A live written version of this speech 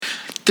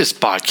This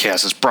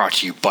podcast is brought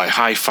to you by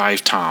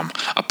High5Tom,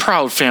 a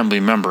proud family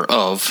member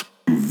of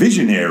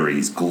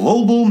Visionaries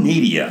Global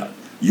Media,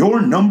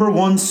 your number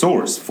one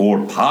source for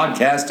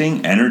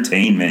podcasting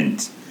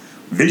entertainment.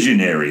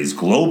 Visionaries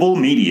Global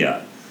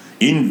Media,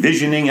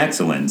 envisioning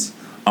excellence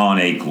on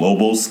a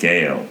global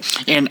scale.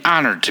 And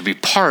honored to be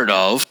part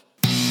of.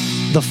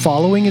 The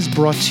following is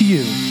brought to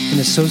you in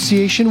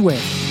association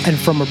with and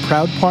from a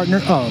proud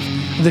partner of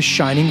the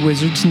Shining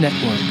Wizards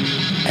Network.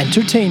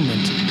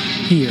 Entertainment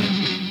here.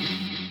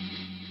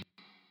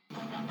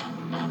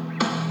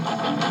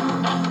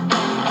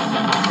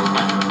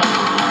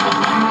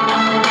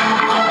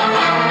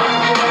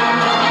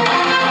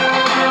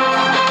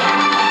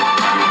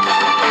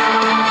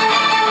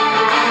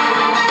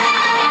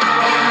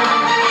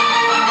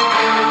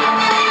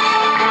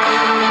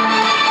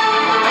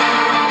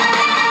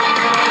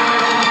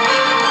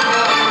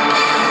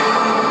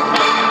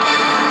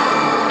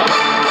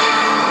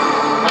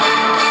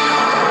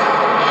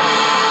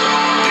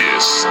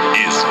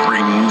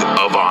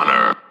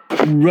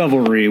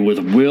 Revelry with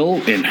Will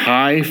and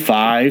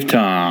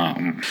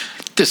High5Tom.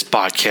 This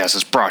podcast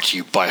is brought to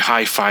you by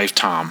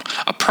High5Tom,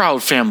 a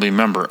proud family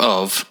member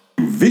of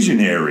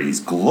Visionaries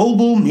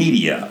Global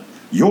Media,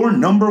 your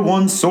number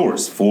one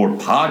source for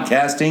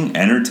podcasting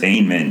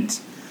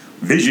entertainment.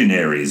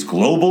 Visionaries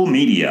Global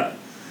Media,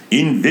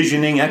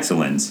 envisioning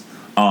excellence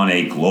on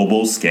a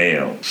global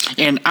scale.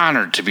 And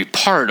honored to be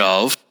part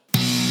of.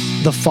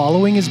 The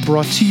following is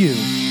brought to you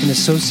in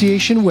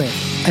association with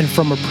and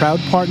from a proud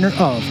partner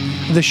of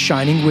the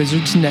Shining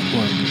Wizards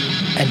Network.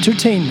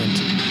 Entertainment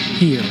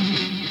here.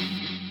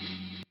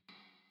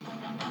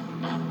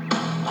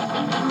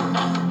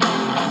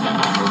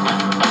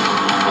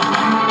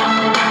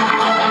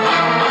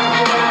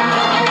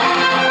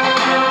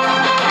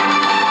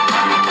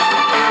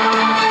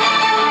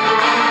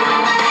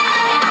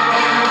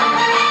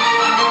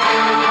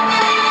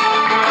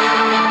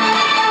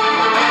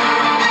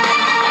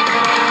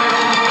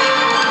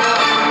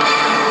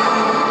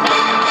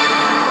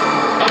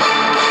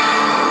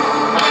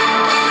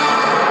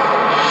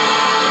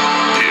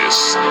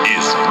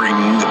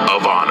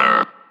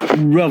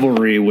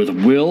 Revelry with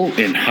Will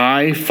and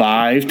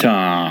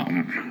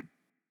High5Tom.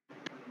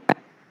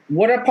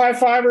 What up, High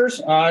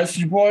Fivers? This is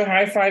your boy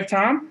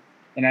High5Tom,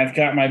 and I've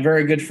got my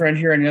very good friend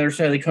here on the other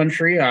side of the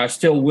country,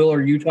 still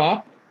Willer,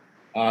 Utah.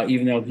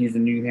 Even though he's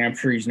in New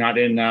Hampshire, he's not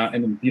in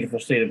the beautiful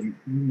state of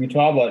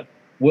Utah. But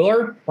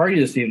Willer, how are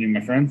you this evening,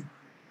 my friend?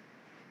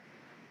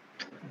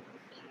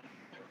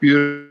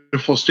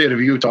 Beautiful state of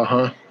Utah,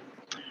 huh?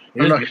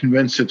 I'm not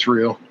convinced it's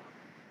real.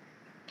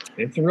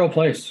 It's a real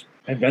place.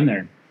 I've been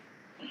there.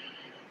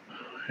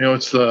 You know,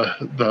 it's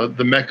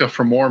the Mecca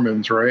for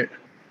Mormons, right?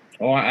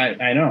 Oh,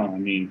 I know. I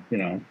mean, you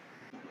know,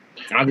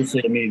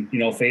 obviously, I mean, you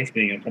know, faith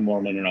being a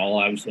Mormon and all,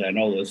 obviously, I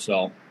know this,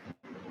 so.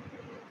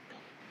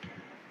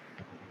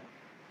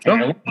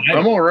 No,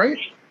 I'm all right.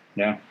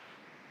 Yeah.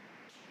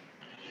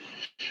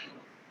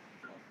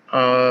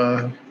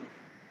 You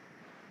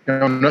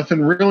know,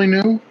 nothing really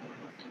new.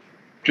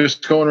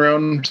 Just going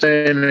around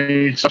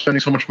saying, stop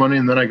spending so much money,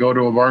 and then I go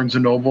to a Barnes &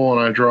 Noble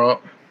and I draw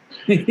up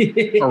a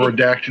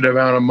redacted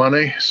amount of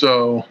money.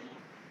 So,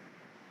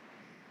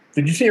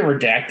 did you say a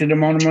redacted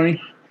amount of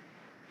money?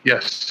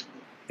 Yes.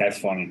 That's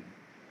funny.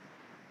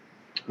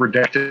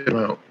 Redacted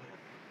amount.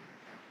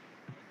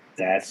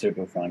 That's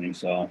super funny.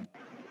 So,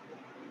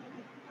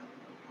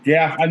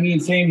 yeah, I mean,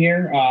 same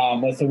here.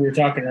 So we were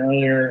talking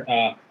earlier.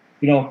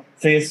 You know,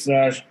 Faith,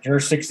 her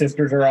 6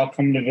 sisters are all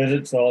coming to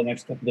visit, so the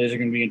next couple of days are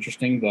going to be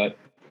interesting. But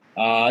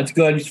it's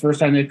good. It's the first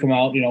time they've come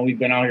out. You know, we've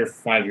been out here for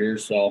 5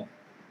 years, so.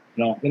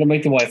 No, it'll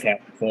make the wife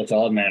happy, so that's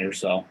all that matters.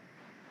 So,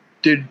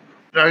 I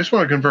just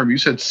want to confirm, you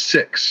said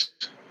 6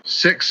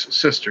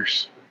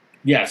 sisters.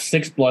 Yeah,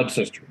 6 blood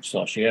sisters.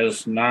 So she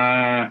has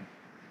 9.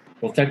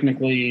 Well,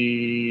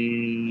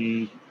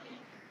 technically,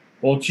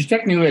 she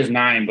technically has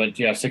 9, but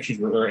yeah, 6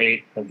 or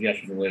 8. But yeah,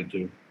 she's related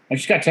to. And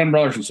she's got 10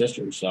 brothers and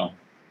sisters. So,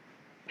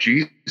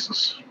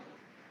 Jesus.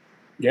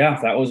 Yeah,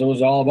 that was what it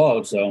was all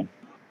about. So,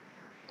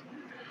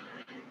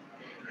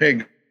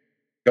 hey,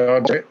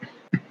 God.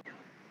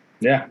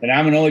 Yeah, and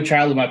I'm an only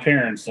child of my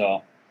parents,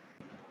 so.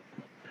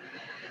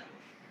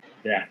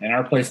 Yeah, and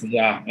our place is,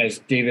 as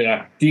David,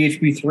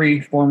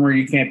 DHB3, former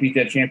You Can't Beat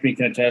That Champion,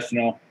 can attest,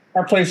 you know,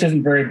 our place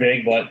isn't very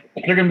big, but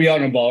they're going to be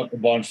out and about a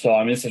bunch, so,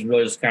 I mean, this is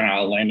really just kind of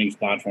a landing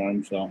spot for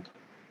them, so.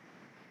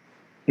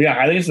 But yeah,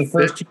 I think it's the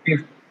first 2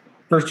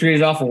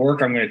 days off of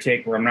work I'm going to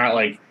take where I'm not,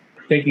 like,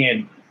 taking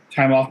a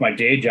time off my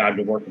day job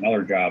to work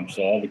another job,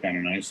 so that'll be kind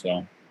of nice,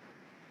 so.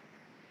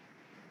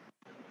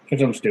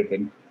 Because I'm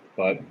stupid,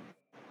 but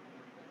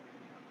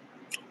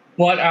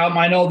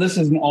I know this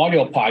is an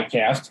audio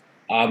podcast,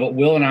 but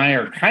Will and I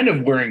are kind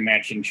of wearing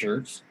matching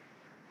shirts.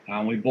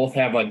 We both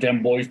have a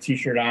Dem Boys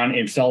t-shirt on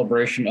in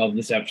celebration of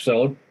this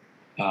episode.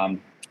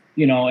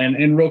 You know,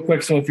 and real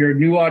quick, so if you're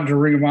new to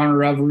Ring of Honor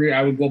Revelry,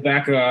 I would go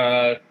back.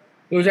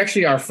 It was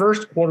actually our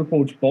first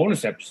quote-unquote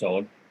bonus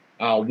episode.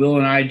 Will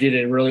and I did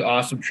a really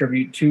awesome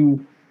tribute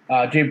to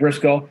Jay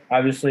Briscoe.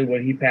 Obviously,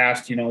 when he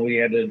passed, you know, we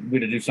had to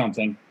do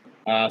something.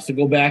 So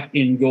go back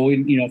and go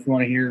in, if you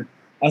want to hear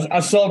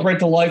us celebrate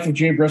the life of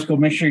Jay Briscoe,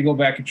 make sure you go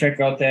back and check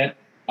out that.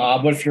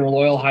 But if you're a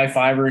loyal high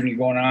fiver and you're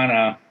going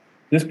on,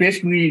 this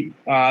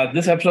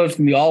episode is going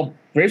to be all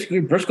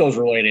basically Briscoes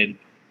related.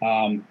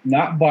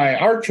 Not by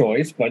our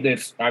choice, but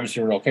it's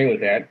obviously we're okay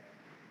with that.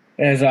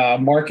 As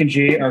Mark and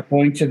Jay are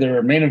going to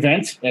their main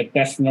event at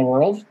Best in the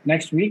World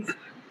next week.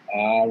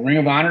 Ring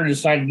of Honor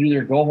decided to do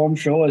their go home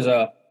show as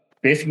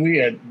basically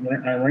a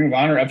Ring of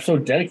Honor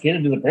episode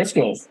dedicated to the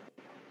Briscoes.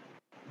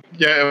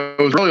 Yeah,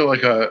 it was really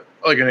like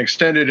an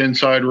extended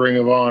inside Ring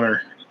of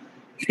Honor.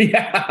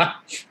 Yeah,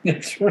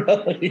 it's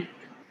really,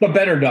 but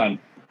better done.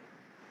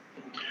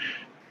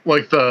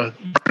 Like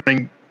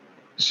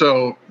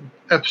so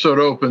episode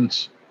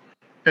opens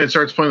and it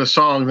starts playing the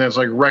song that's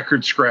like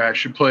record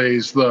scratch. It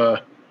plays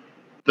the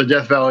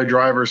Death Valley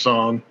Driver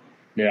song.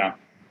 Yeah.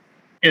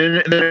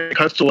 And then it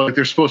cuts to like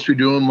they're supposed to be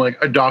doing like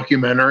a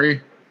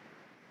documentary.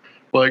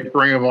 Like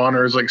Ring of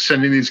Honor is like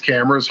sending these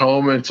cameras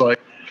home and it's like,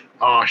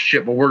 oh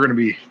shit, but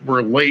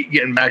we're late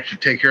getting back to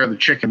take care of the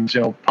chickens.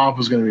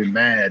 Papa's gonna be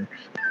mad.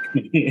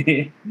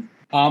 And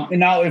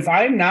now if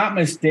I'm not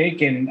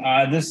mistaken,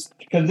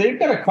 because they've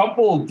got a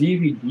couple of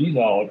DVDs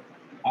out.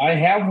 I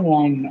have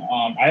one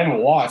I haven't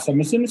watched.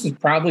 I'm assuming this is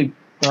probably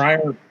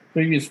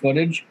previous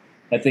footage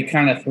that they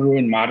kind of threw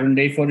in modern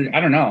day footage. I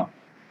don't know.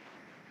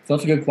 So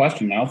that's a good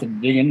question. I'll have to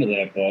dig into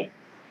that, but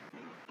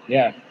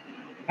yeah.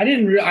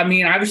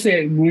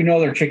 Obviously we know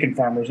they're chicken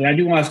farmers, and I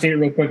do want to state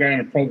real quick on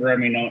a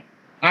programming note.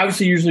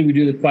 Obviously, usually we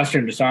do the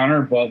question of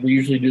dishonor, but we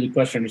usually do the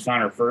question of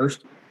dishonor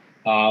first.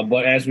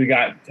 But as we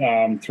got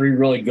 3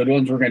 really good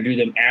ones, we're going to do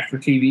them after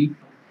TV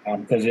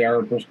because they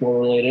are Briscoe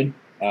related.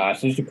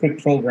 So just a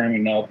quick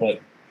programming note.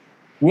 But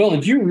Will,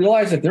 did you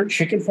realize that their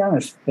chicken farm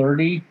is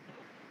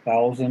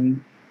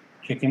 30,000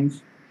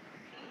 chickens?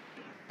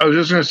 I was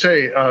just going to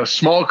say,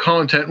 small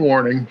content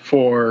warning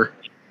for,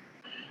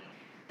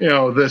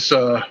 this,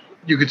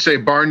 you could say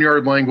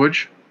barnyard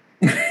language.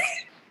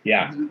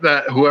 Yeah.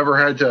 That whoever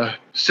had to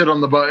sit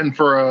on the button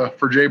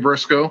for Jay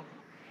Briscoe.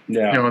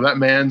 Yeah. That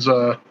man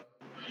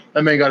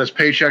got his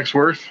paycheck's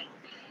worth.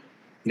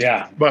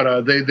 Yeah.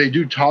 But they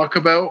do talk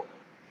about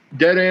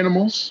dead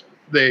animals.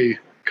 They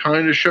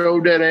kind of show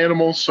dead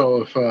animals.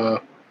 So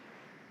if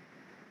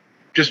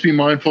just be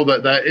mindful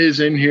that is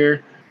in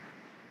here.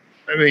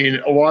 I mean,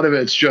 a lot of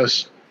it's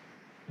just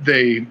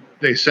they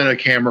sent a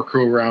camera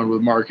crew around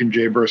with Mark and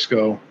Jay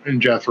Briscoe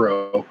and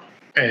Jethro,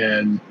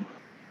 and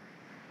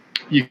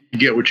you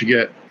get what you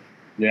get.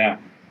 Yeah.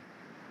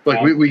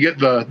 Like we get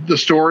the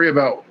story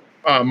about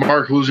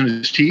Mark losing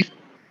his teeth,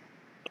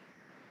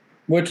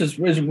 which is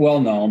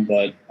well known,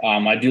 but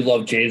I do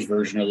love Jay's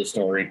version of the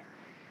story.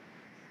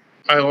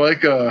 I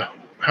like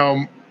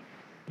how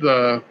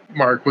the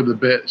Mark with the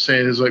bit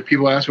saying is like,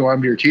 people ask me why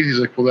I'm to your teeth. He's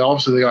like, well,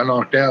 obviously they got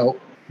knocked out.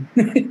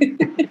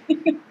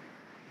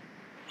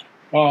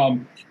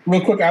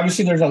 Real quick,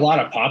 obviously there's a lot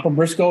of Papa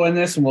Briscoe in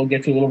this, and we'll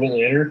get to a little bit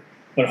later.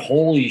 But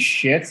holy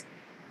shit,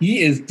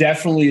 he is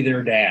definitely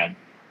their dad.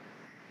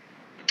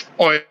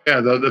 Oh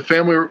yeah, the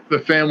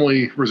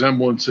family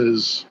resemblance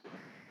is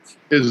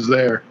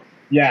there.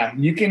 Yeah,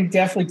 you can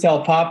definitely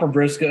tell Papa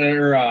Briscoe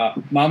or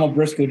Mama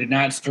Briscoe did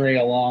not stray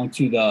along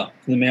to the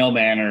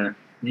mailman or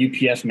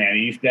the UPS man.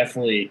 He's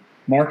definitely,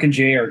 Mark and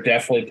Jay are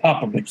definitely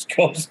Papa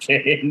Briscoe's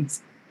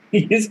kids.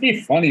 He is a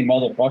funny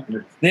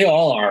motherfucker. They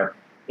all are.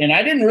 And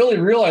I didn't really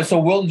realize. So,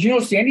 Will, did you know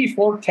Sandy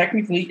Fork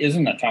technically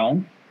isn't a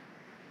town?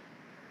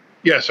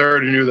 Yes, I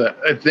already knew that.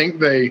 I think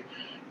they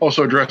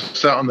also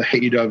addressed that on the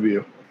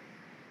AEW.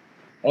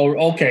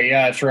 Oh, okay.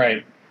 Yeah, that's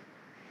right.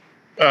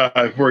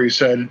 Where you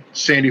said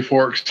Sandy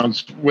Fork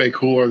sounds way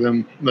cooler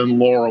than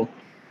Laurel.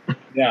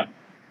 Yeah.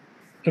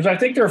 Because I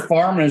think their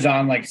farm is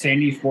on like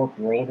Sandy Fork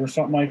Road or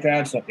something like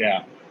that. So,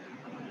 yeah.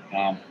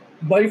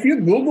 But if you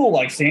Google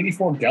like Sandy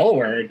Fork,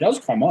 Delaware, it does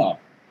come up.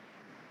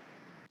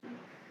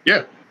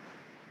 Yeah.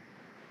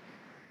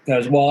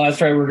 Because, well,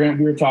 that's right.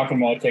 We were talking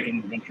about taking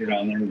an adventure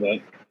down there,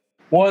 but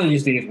one of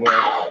these days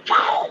will.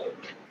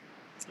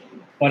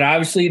 But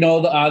obviously,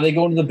 they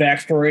go into the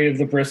backstory of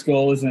the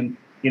Briscoes, and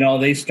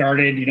they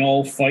started,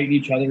 fighting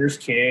each other's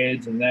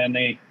kids, and then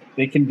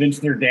they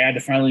convinced their dad to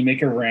finally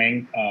make a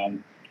ring.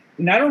 And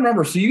I don't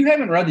remember. So you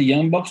haven't read the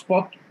Young Bucks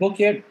book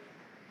yet?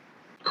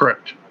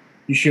 Correct.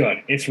 You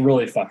should. It's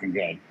really fucking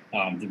good,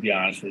 to be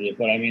honest with you.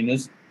 But I mean,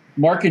 this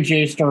Mark and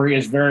Jay story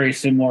is very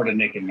similar to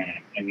Nick and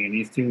Matt. I mean,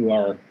 these two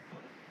are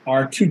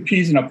 2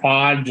 peas in a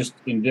pod, just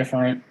in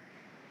different.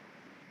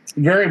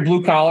 Very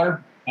blue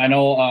collar. I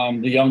know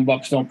the Young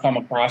Bucks don't come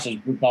across as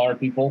blue collar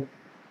people,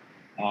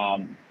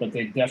 but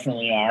they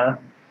definitely are.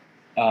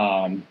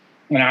 And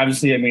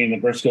obviously, I mean, the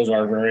Briscoes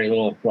are very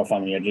little rough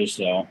on the edges.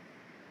 So.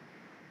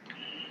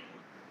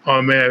 Oh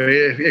man,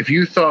 if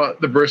you thought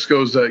the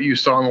Briscoes that you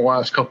saw in the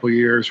last couple of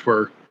years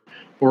were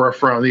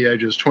rough around the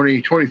edges,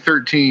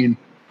 2013,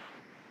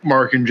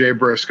 Mark and Jay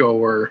Briscoe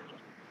were.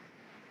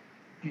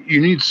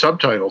 You need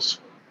subtitles.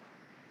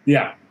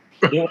 Yeah.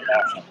 It was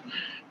awesome.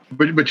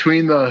 But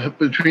between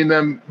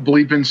them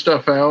bleeping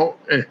stuff out,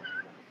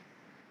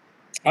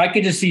 I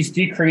could just see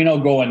Steve Carino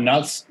going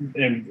nuts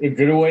in a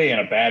good way and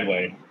a bad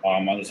way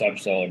on this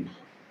episode.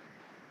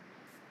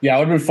 Yeah, it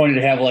would have been funny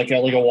to have like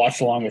a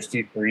watch along with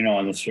Steve Carino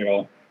on this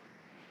show.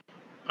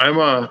 I'm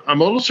a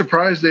little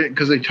surprised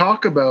because they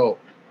talk about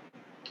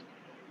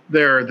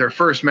their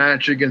first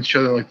match against each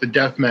other, like the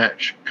death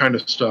match kind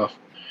of stuff,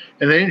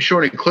 and they didn't show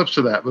any clips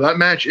of that. But that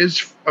match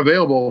is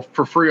available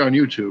for free on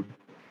YouTube.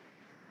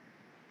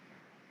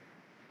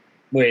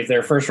 Wait,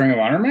 their first Ring of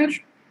Honor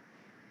match?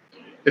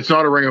 It's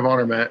not a Ring of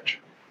Honor match.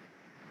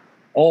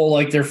 Oh,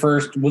 like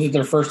was it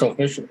their first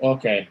official?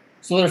 Okay.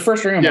 So their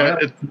first Ring of Honor.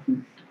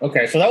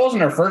 Okay, so that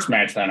wasn't their first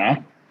match then, huh?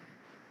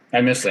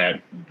 I missed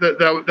that. That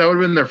would have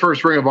been their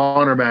first Ring of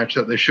Honor match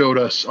that they showed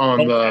us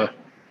on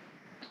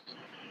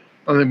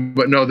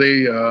but no,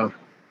 they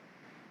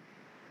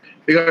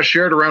got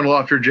shared around a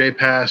lot after Jay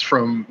passed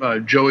from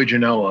Joey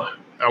Janela.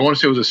 I want to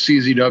say it was a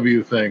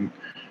CZW thing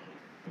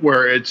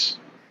where it's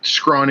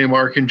scrawny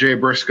Mark and Jay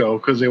Briscoe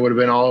because they would have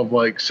been all of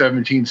like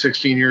 17,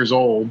 16 years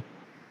old.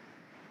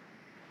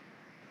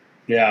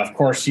 Yeah, of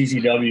course,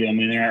 CZW. I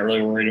mean, they're not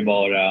really worried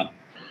about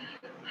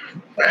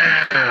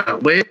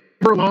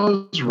labor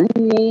laws,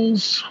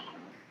 rules.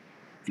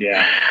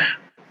 Yeah.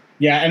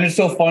 Yeah, and it's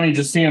so funny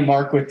just seeing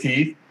Mark with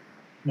teeth.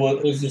 Well,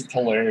 it was just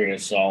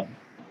hilarious. So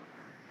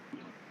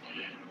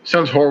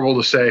sounds horrible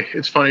to say.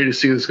 It's funny to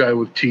see this guy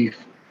with teeth.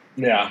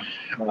 Yeah.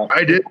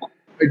 I did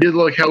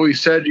like how he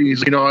said,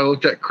 he's, I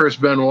looked at Chris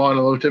Benoit and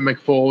I looked at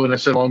McFoley and I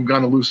said, well, I'm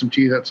going to lose some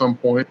teeth at some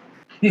point.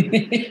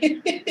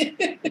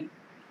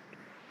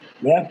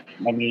 Yeah,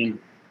 I mean,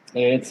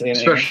 it's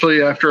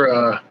especially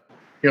after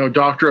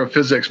Doctor of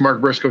Physics Mark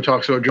Briscoe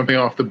talks about jumping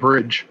off the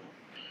bridge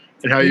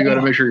and how you got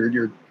to make sure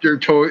your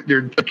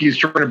he's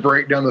trying to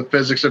break down the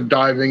physics of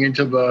diving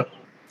into the.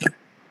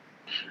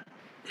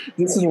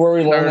 This is where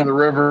we learn the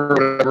river,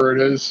 whatever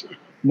it is.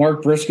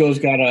 Mark Briscoe's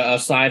got a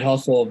side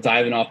hustle of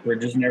diving off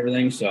bridges and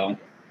everything. So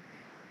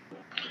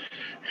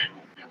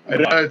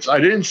I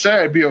didn't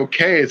say I'd be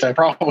okay. I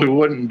probably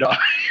wouldn't die.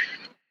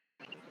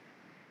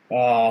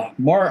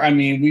 Mark, I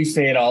mean, we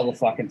say it all the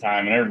fucking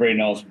time, and everybody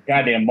knows.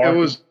 Goddamn, Mark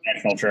was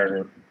national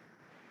treasure.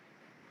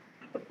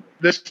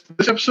 This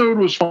episode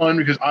was fun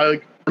because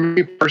for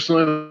me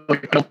personally,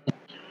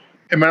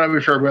 it might not be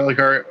for everybody. Like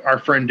our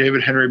friend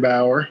David Henry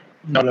Bauer,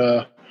 not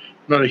a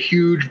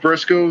huge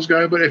Briscoes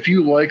guy, but if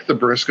you like the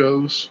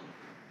Briscoes,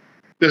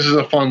 this is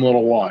a fun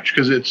little watch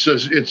because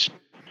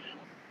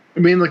I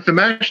mean, like the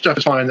match stuff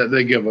is fine that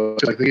they give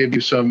us. Like they give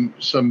you some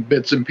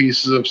bits and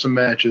pieces of some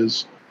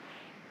matches,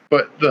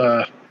 but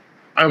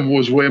I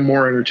was way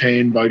more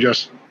entertained by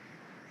just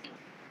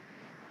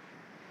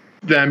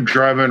them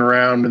driving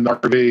around in the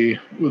RV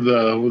with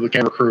the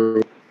camera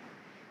crew.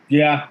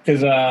 Yeah,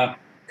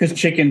 because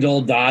Chicken's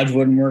old Dodge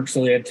wouldn't work,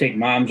 so they had to take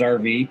Mom's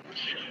RV.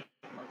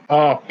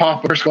 Oh,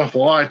 Papa Briscoe left the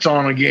lights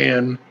on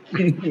again.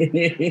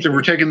 So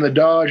we're taking the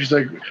Dodge. He's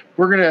like,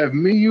 we're going to have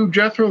me, you,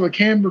 Jethro, the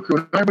camera crew,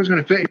 and everybody's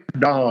going to fit in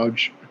your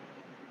Dodge.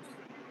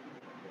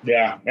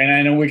 Yeah, and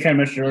I know we kind of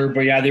mentioned earlier,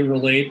 but yeah, they were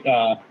late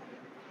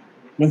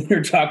when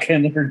they're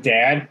talking to her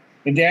dad.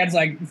 And Dad's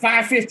like,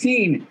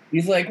 5:15.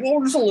 He's like, well,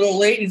 we're just a little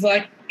late. He's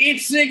like,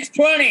 it's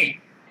 6:20.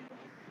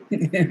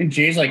 And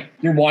Jay's like,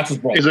 your watch is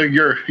broken. He's like,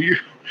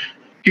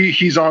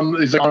 he's on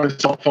his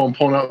cell phone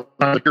pulling out.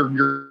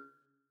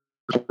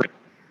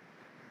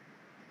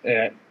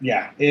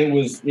 Yeah, it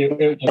was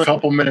a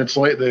couple minutes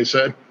late, they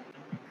said.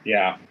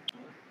 Yeah.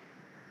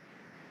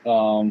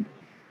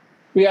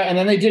 Yeah, and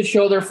then they did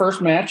show their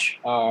first match.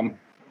 Yeah,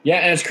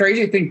 and it's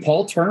crazy to think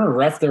Paul Turner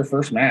reffed their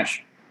first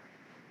match.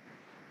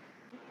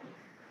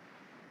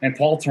 And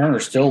Paul Turner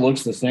still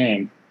looks the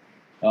same.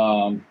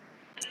 And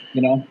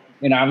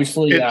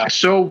obviously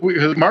so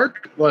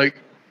Mark,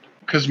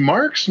 because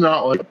Mark's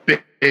not like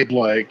big,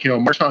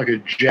 Mark's not like a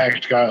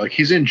jacked guy. Like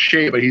he's in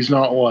shape, but he's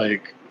not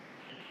like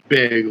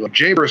big. Like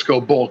Jay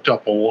Briscoe bulked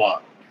up a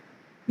lot.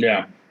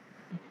 Yeah.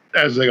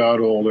 As they got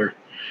older.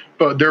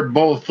 But they're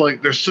both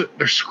like they're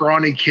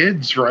scrawny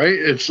kids, right?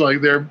 It's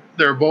like they're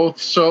both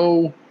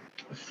so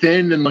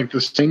thin and like the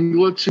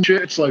singlets and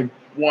shit. It's like,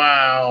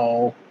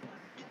 wow.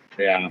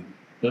 Yeah.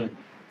 They're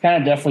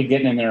kind of definitely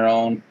getting in their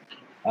own.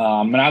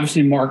 And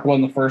obviously Mark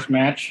won the first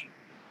match.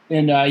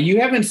 And you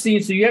haven't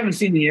seen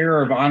the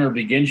Era of Honor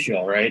Begin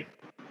show, right?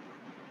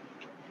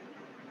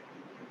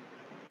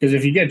 Because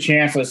if you get a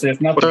chance, let's say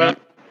if nothing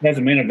has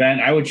a main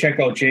event, I would check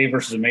out Jay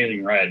versus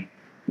Amazing Red,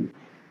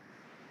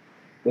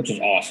 which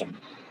is awesome.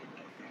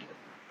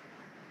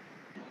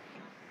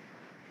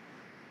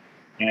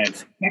 And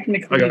it's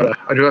technically,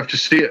 I do have to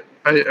see it.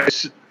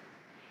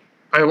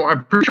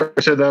 I'm pretty sure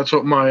I said that's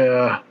what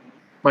my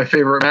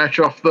favorite match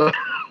off the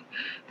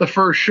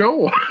first show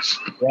was.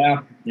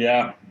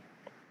 Yeah.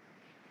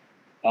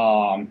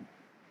 And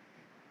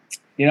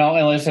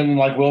listen,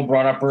 like Will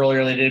brought up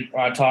earlier, they did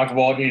talk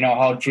about,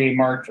 how Jay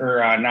knocked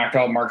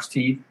out Mark's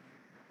teeth.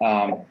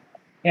 And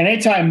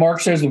anytime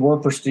Mark says the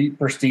word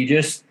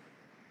prestigious,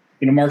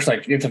 Mark's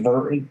like, it's a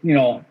verb,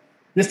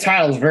 this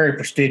title is very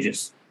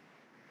prestigious.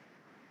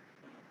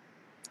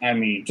 I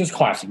mean, just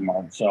classic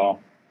Mark. So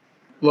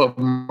love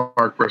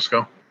Mark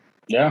Briscoe.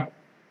 Yeah.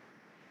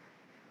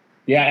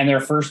 Yeah, and their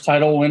first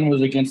title win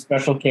was against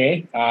Special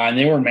K, and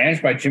they were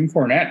managed by Jim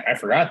Cornette. I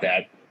forgot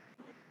that.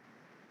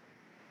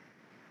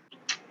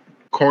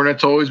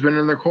 Cornette's always been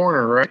in their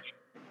corner, right?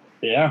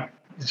 Yeah.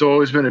 He's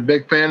always been a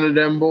big fan of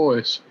them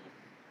boys.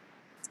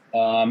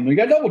 We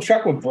got to double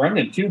check with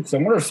Brendan too, because I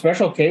wonder if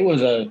Special K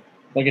was a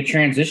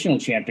transitional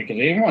champion, because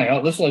they didn't really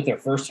help. This was like their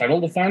first title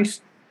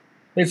defense.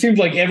 It seems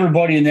like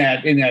everybody in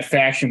that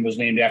faction was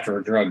named after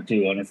a drug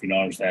too. I don't know if you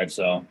noticed that.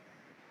 So,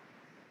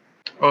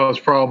 that's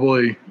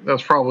probably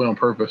on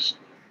purpose.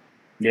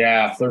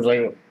 Yeah, there's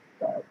like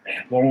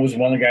one of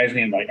the guys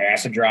named like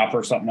Acid Drop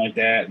or something like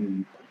that,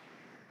 and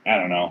I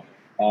don't know.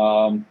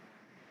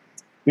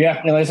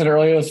 Yeah, like I said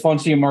earlier, it was fun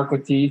seeing Mark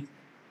with teeth.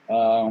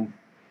 And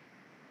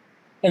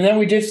then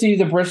we did see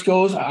the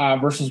Briscoes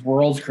versus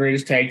World's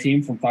Greatest Tag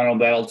Team from Final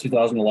Battle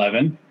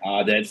 2011.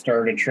 That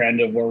started a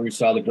trend of where we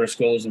saw the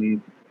Briscoes, and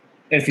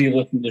if you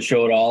listened to the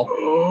show at all.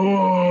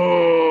 Oh.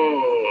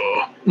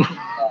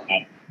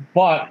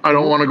 But I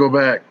don't want to go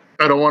back.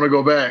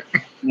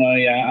 No,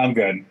 yeah, I'm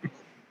good.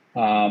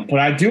 But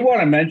I do want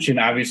to mention,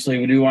 obviously,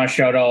 we do want to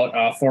shout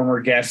out former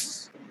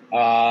guests,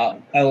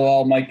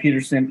 LOL, Mike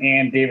Peterson,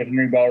 and David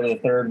Henry Bauer III,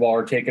 while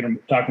we're talking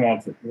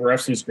about the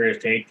wrestling's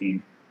greatest tag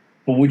team.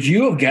 But would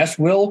you have guessed,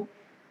 Will,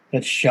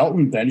 that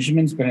Shelton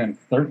Benjamin's been in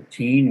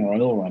 13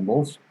 Royal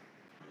Rumbles?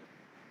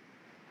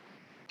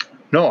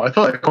 No, I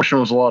thought that question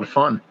was a lot of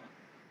fun.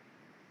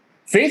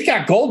 Faith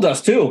got gold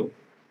dust too.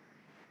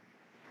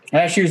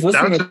 She was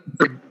listening.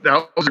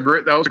 That was a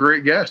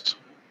great guess.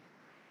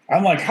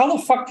 I'm like, how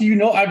the fuck do you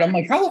know? I'm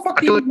like, how the fuck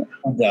do you know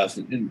gold dust?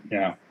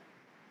 Yeah.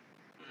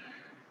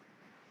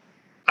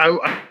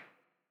 I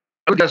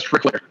would guess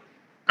Ric Flair.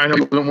 I know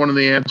it wasn't one of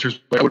the answers,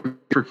 but I would guess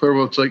Ric Flair.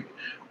 Well, it's like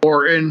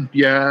Orton,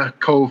 yeah,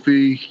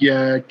 Kofi,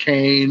 yeah,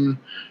 Kane,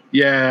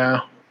 yeah.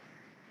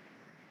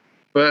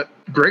 But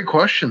great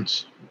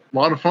questions. A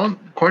lot of fun.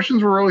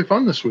 Questions were really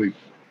fun this week.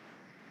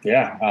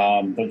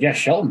 Yeah, but yeah,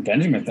 Shelton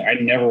Benjamin, I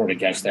never would have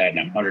guessed that in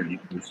 100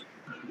 years.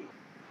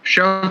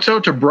 Shouts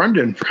out to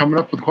Brendan for coming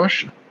up with the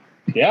question.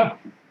 Yeah.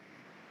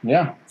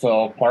 Yeah.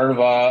 So part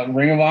of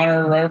Ring of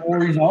Honor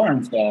Revelry's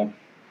own. So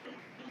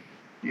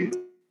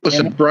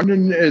listen,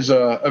 Brendan is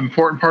an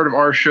important part of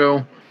our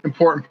show,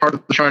 important part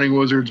of the Shining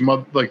Wizards,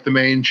 like the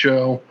main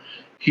show.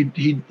 He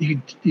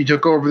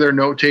took over their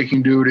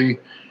note-taking duty.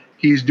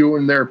 He's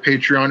doing their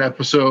Patreon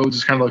episodes.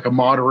 It's kind of like a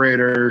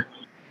moderator,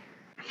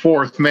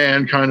 fourth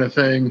man kind of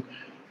thing.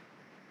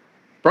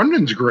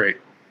 Brendan's great.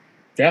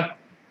 Yeah.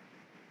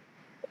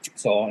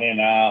 So, and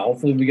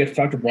hopefully we get to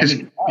talk to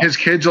Brendan. His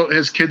kid's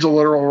a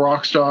literal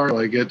rock star.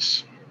 Like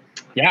it's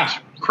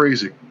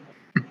crazy.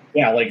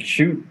 Yeah, like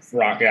shoot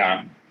rock.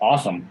 Yeah,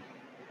 awesome.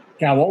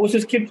 Yeah, what was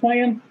this kid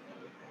playing?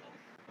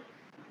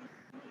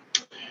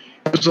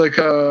 It was like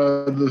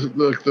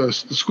the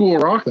school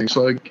rock thing.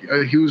 So like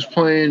he was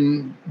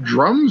playing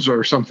drums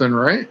or something,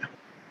 right?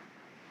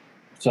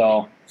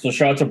 So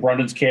shout out to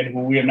Brendan's kid,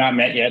 who we have not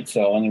met yet.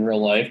 So in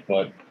real life,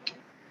 but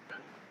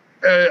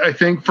I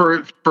think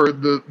for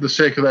the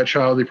sake of that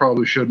child, he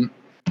probably shouldn't.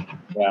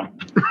 Yeah.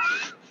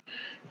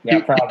 Yeah,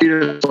 probably.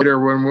 Later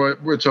when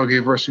it's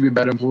okay for us to be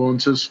bad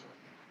influences.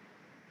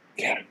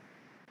 Yeah,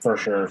 for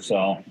sure.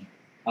 So,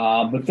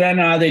 but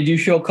then they do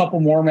show a couple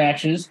more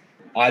matches.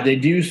 They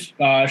do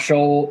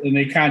show, and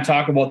they kind of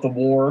talk about the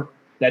war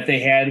that they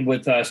had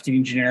with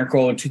Steven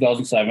Generico in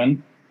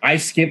 2007. I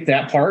skipped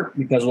that part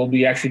because we'll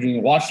be actually doing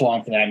a watch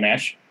along for that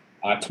match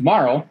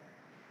tomorrow.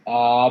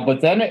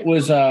 But then it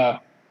was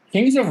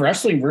Kings of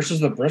Wrestling versus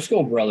the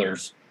Briscoe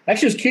brothers.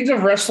 Actually, it was Kings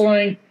of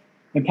Wrestling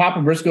and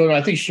Papa Briscoe, and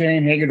I think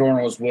Shane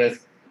Hagedorn was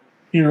with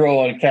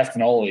Hero and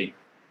Castanoli.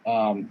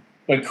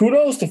 But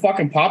kudos to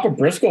fucking Papa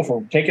Briscoe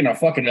for taking a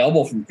fucking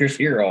elbow from Chris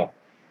Hero.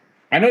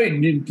 I know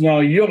you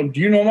don't.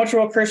 Do you know much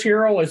about Chris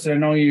Hero? I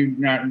know you're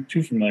not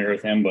too familiar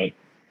with him, but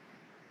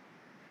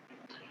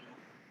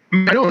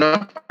I don't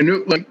know.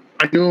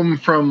 I knew him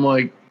from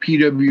like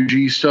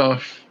PWG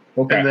stuff,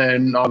 okay. And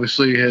then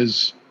obviously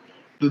his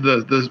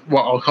the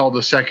what I'll call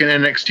the second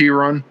NXT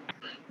run.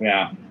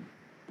 Yeah.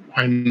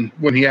 And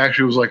when he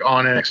actually was like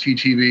on NXT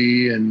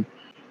TV and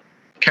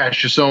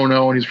Cassius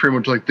Ohno, and he's pretty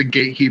much like the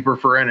gatekeeper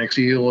for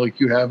NXT. Like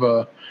you have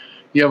a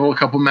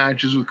couple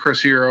matches with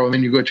Chris Hero, and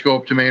then you go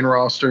up to main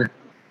roster.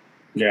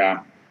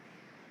 Yeah,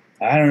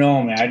 I don't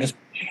know, man.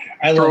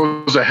 I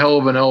throws a hell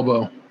of an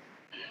elbow.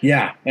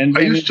 Yeah, and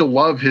I used to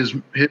love his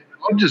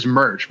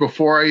merch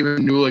before I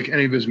even knew like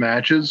any of his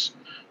matches.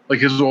 Like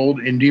his old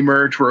indie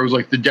merch, where it was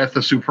like the Death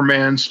of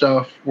Superman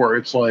stuff, where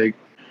it's like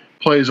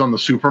plays on the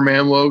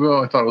Superman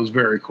logo. I thought it was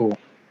very cool.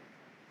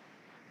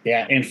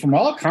 Yeah, and from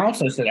all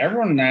accounts, I said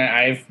everyone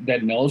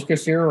that knows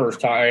Chris Hero or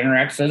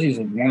interacts says he's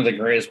one of the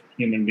greatest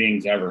human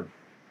beings ever.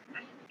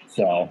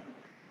 So,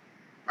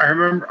 I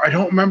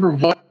don't remember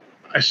what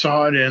I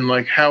saw it in,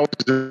 like how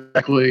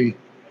exactly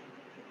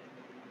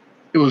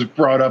it was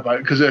brought up,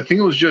 because I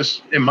think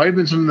it might have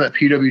been something that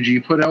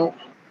PWG put out,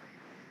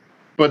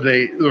 but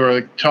they were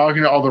like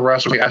talking to all the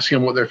wrestlers, asking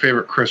them what their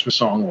favorite Christmas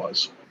song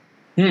was.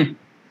 And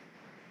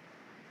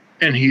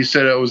he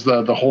said it was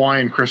the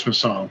Hawaiian Christmas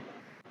song.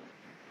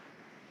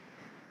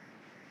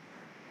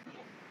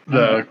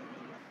 the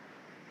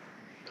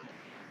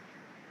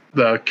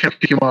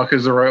Kikimaka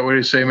is the right way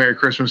to say Merry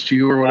Christmas to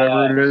you or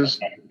whatever it is.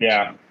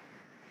 Yeah.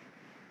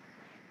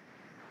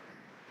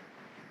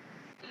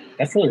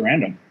 That's really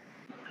random.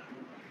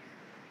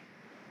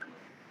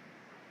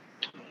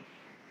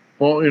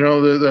 Well,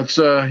 that's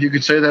you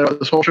could say that about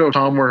this whole show,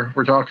 Tom. We're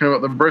talking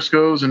about the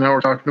Briscoes, and now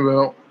we're talking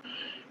about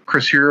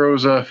Chris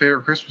Hero's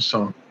favorite Christmas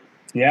song.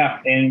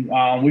 Yeah,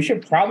 and we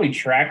should probably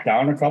track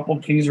down a couple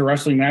Kings of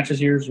Wrestling matches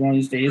here one of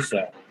these days.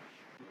 So,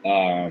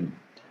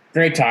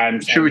 great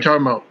times. Should we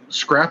talk about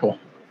Scrapple,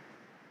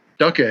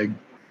 Duck Egg?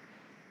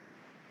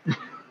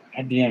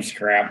 Goddamn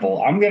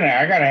Scrapple! I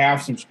gotta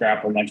have some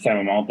Scrapple next time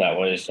I'm out that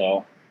way.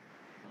 So,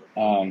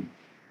 and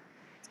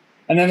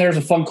then there's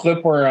a fun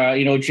clip where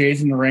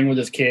Jay's in the ring with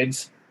his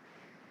kids.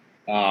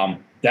 That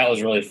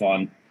was really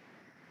fun.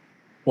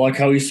 Like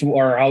how he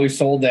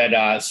sold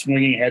that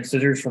swinging head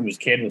scissors from his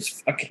kid was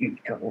fucking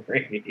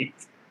great. And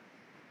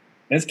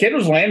his kid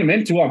was laying him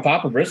in too on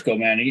Papa Briscoe,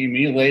 man.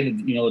 He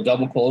laid the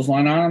double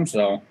clothesline on him.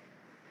 So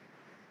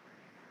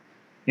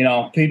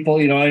people,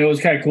 it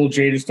was kind of cool.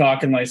 Jay just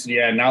talking like,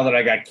 yeah, now that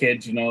I got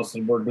kids, so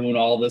we're doing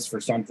all this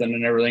for something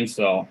and everything.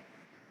 So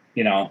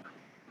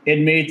it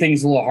made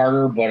things a little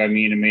harder, but it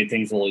made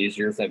things a little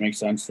easier, if that makes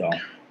sense. So.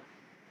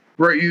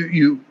 Right,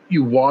 you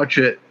watch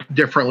it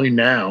differently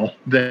now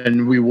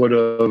than we would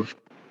have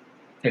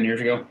 10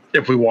 years ago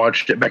if we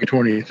watched it back in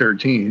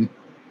 2013.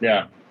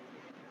 Yeah.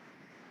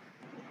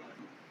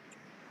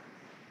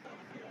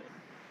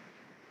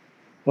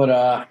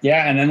 But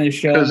yeah, and then they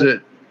show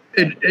because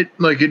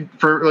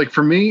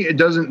for me it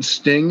doesn't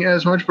sting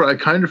as much, but I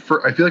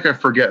feel like I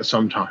forget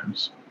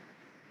sometimes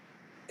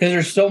because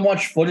there's so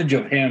much footage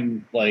of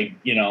him,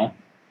 Yeah,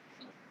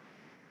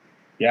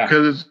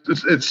 because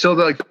it's still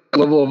that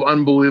level of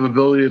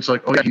unbelievability. It's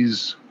like, oh, yeah,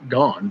 he's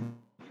gone.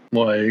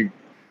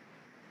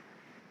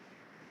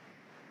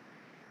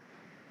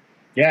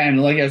 Yeah, and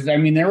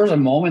there was a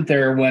moment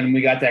there when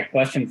we got that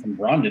question from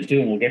Bronda too,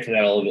 and we'll get to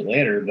that a little bit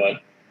later.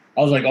 But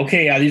I was like,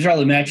 okay, yeah, these are all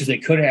the matches they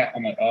could have.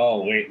 I'm like,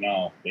 oh wait,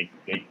 no, they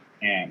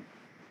can't.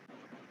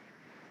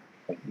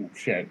 Like, oh,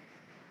 shit.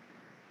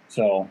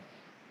 So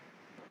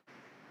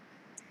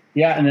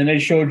yeah, and then they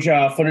showed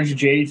footage of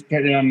Jay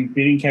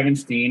beating Kevin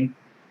Steen.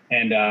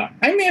 And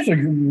I may have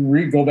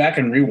to go back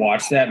and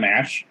rewatch that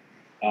match.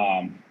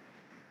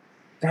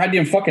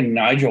 Goddamn fucking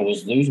Nigel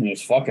was losing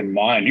his fucking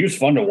mind. He was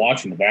fun to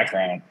watch in the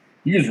background.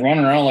 He was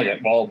running around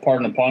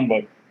pardon the pun,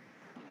 but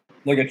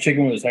like a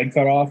chicken with his head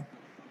cut off.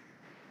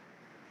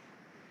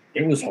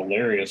 It was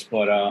hilarious.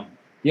 But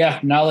yeah,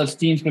 now that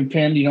Steen's been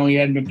pinned, he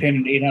hadn't been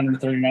pinned in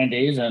 839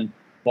 days. And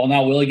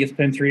now Willie gets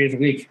pinned 3 days a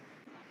week.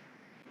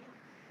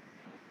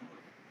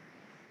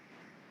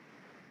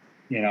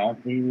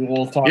 We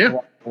will talk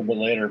about it a little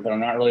bit later, but I'm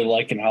not really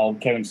liking how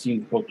Kevin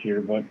Steen's booked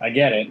here, but I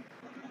get it.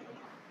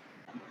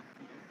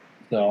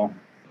 So,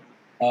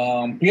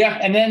 yeah,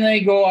 and then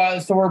they go,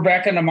 so we're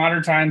back into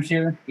modern times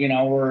here,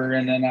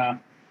 the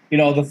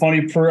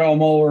funny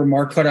promo where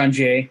Mark cut on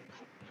Jay,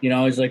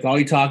 he's like, all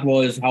you talk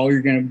about is how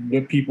you're going to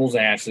whip people's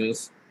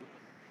asses.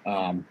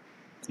 When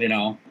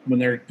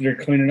they're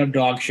cleaning up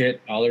dog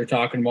shit, all they're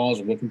talking about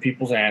is whipping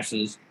people's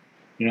asses.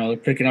 They're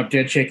picking up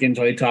dead chickens.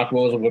 All they talk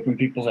about is whipping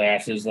people's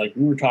asses. Like,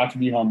 we were taught to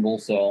be humble,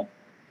 so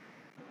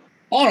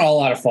all in all, a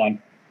lot of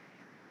fun.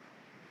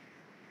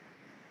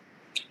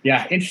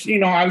 Yeah,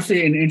 interesting.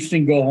 Obviously an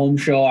interesting go-home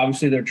show.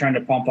 Obviously, they're trying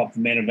to pump up the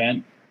main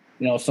event.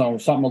 So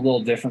something a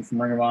little different from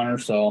Ring of Honor.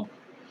 So,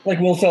 like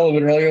Will said a little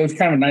bit earlier, it was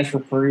kind of a nice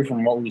reprieve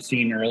from what we've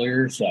seen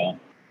earlier. So.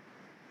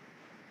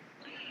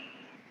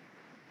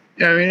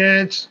 Yeah,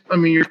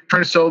 you're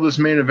trying to sell this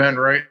main event,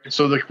 right?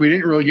 So we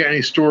didn't really get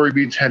any story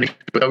beats heading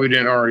that we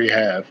didn't already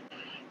have.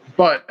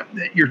 But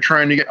you're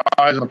trying to get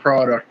eyes on the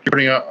product. You're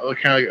putting out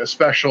kind of like a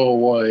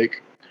special,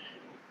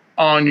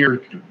 on your,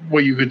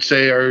 what you could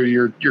say are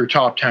your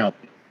top talent.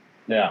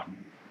 Yeah.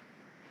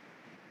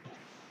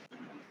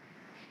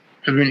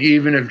 I mean,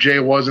 even if Jay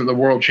wasn't the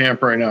world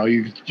champ right now,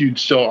 you'd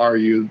still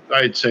argue,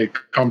 I'd say,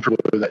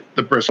 comfortably that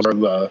the Briscoes are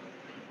the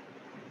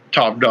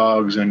top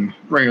dogs in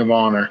Ring of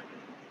Honor.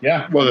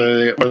 Yeah.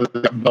 Whether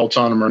they got belts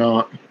on them or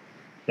not.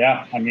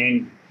 Yeah, I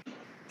mean,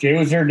 Jay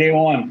was there day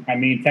one. I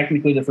mean,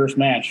 technically the first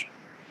match.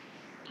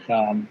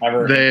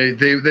 Ever.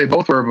 They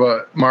both were,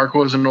 but Mark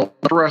wasn't old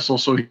enough to wrestle,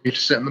 so he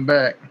just sit in the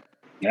back.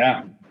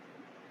 Yeah.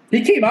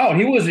 He came out.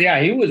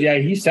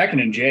 He's second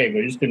in Jay,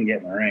 but he just couldn't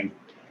get in the ring.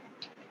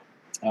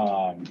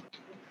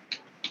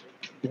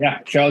 Yeah,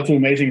 shout out to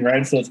Amazing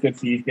Red, so it's good to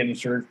see he's getting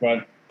shirts.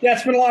 But yeah,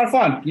 it's been a lot of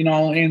fun,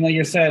 and like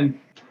I said,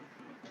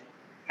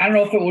 I don't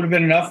know if it would have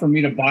been enough for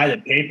me to buy the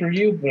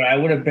pay-per-view, but I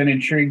would have been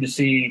intrigued to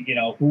see,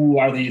 who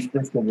are these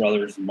Briscoe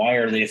brothers and why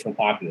are they so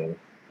popular?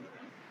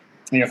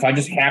 If I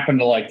just happened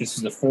to this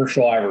is the first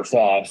show I ever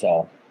saw,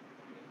 so.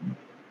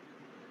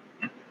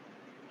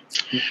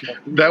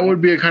 That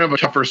would be a kind of a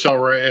tougher sell,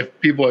 right? If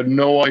people had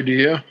no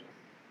idea.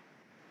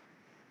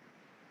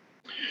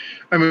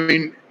 I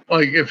mean,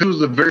 if it was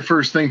the very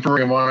first thing from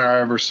Ring of Honor I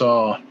ever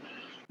saw,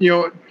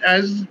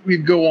 as we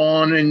go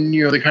on and,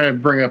 they kind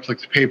of bring up the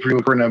pay-per-view,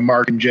 we're going to have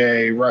Mark and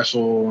Jay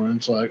wrestle, and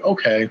it's like,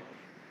 okay.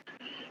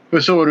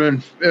 But so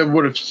it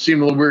would have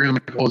seemed a little weird.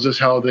 Like, well, is this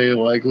how they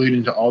like lead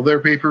into all their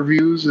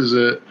pay-per-views? Is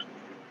it,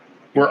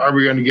 where are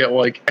we going to get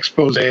like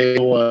expose,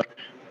 like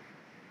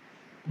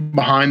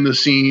behind the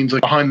scenes,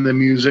 like behind the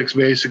musics,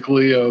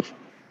 basically of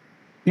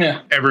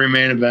every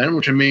main event?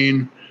 Which, I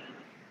mean,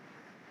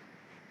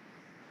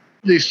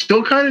 they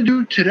still kind of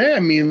do today. I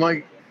mean,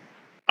 like,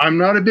 I'm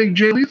not a big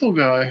Jay Lethal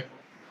guy,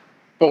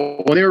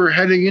 but when they were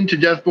heading into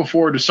Death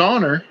Before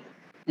Dishonor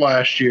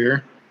last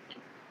year,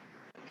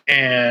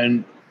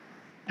 and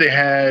they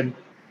had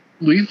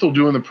Lethal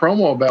doing the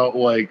promo about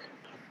like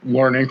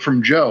learning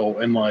from Joe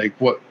and like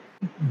what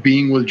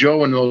being with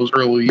Joe in those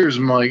early years,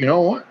 I'm like, you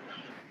know what?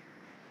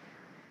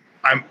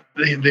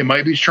 They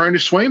might be trying to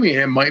sway me,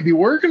 and it might be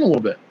working a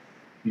little bit.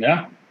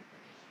 Yeah,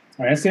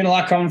 I've seen a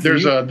lot coming.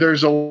 There's a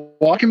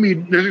lot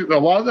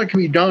that can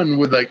be done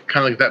with like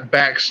kind of like that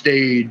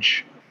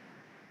backstage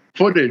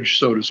footage,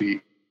 so to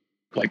speak.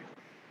 Like,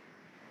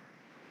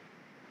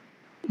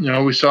 you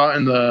know, we saw it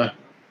in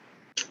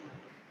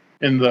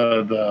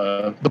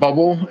the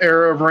bubble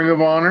era of Ring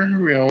of Honor.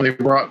 You know, they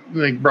brought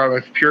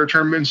like pure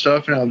tournament and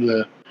stuff,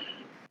 and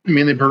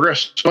they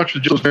progressed so much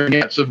with just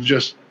vignettes of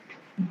just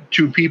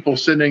two people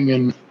sitting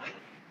in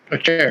a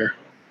chair,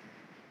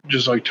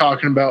 just like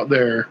talking about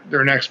their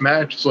next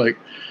match. It's like,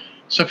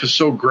 stuff is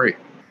so great.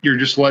 You're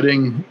just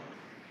letting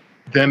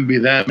them be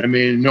them. I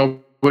mean,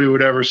 nobody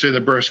would ever say the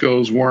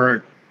Briscoes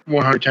weren't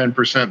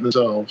 110%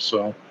 themselves.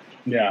 So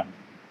yeah,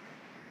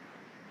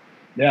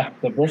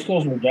 the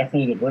Briscoes were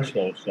definitely the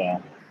Briscoes.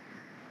 So,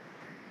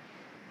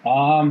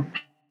 all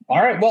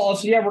right. Well,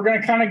 so we're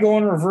gonna kind of go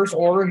in reverse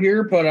order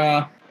here,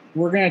 but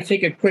we're gonna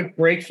take a quick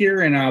break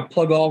here and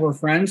plug all of our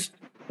friends.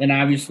 And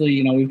obviously,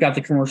 you know, we've got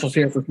the commercials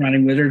here for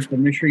Shining Wizards, but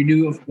make sure you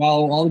do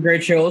follow all the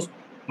great shows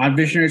on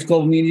Visionaries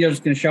Global Media.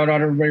 Just going to shout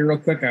out everybody real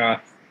quick. Brett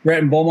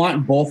and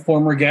Beaumont, both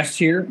former guests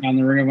here on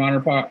the Ring of Honor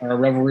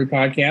Revelry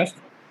podcast.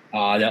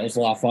 That was a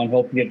lot of fun.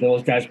 Hope to get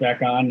those guys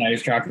back on. I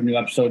just dropped a new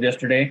episode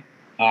yesterday.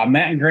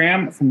 Matt and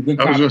Graham from Good.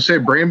 I was going to say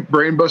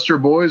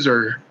Brainbuster Boys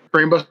or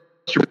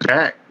Brainbuster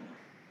back.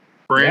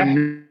 Brand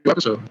new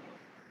episode.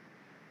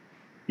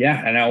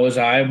 Yeah, and I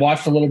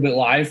watched a little bit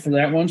live for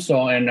that one.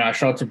 So, and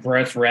shout out to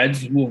Brett's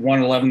Reds, moved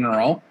 1-11 in a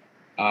row.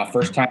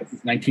 First time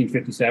since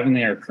 1957.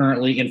 They are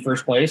currently in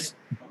first place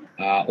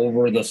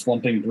over the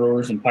slumping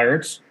Brewers and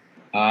Pirates.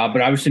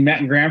 But obviously, Matt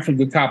and Graham from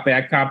Good Cop,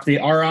 Bad Cop, they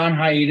are on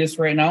hiatus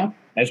right now,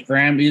 as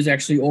Graham is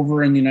actually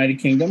over in the United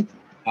Kingdom.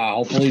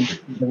 Hopefully,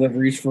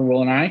 deliveries for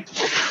Will and I.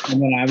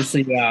 And then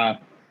obviously,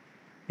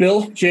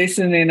 Bill,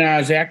 Jason,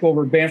 and Zach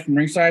over at Band from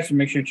Ringside. So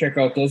make sure you check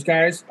out those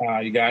guys.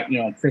 You got,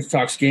 Chris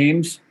Talks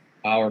Games.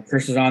 Or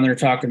Chris is on there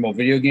talking about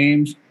video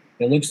games.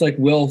 It looks like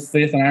Will,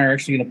 Faith, and I are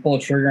actually going to pull a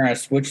trigger on a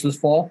Switch this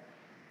fall.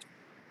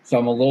 So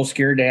I'm a little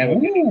scared to have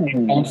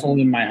a console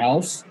in my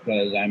house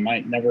because I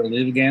might never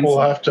leave again.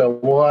 We'll have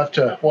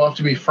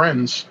to be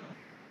friends.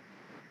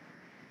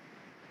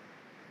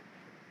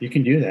 You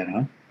can do that,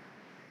 huh?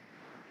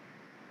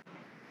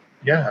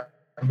 Yeah,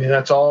 I mean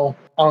that's all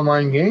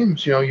online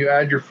games. You know, you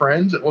add your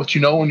friends. It lets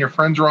you know when your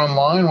friends are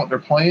online, what they're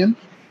playing.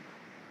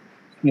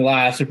 A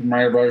lot of Super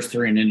Mario Bros.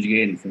 3 and Ninja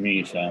Gaiden for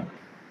me, so.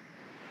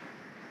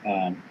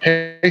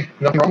 Hey,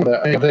 nothing wrong with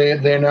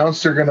that. They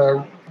announced they're going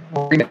to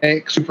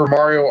remake Super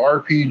Mario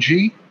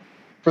RPG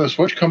for the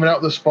Switch coming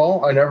out this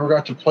fall. I never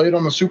got to play it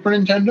on the Super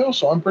Nintendo,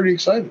 so I'm pretty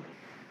excited.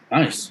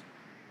 Nice.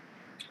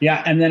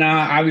 Yeah, and then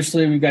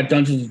obviously we've got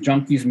Dungeons and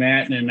Junkies,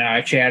 Matt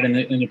and Chad in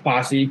the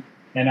posse.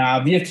 And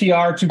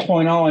VFTR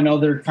 2.0, I know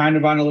they're kind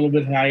of on a little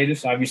bit of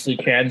hiatus. Obviously,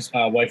 Chad's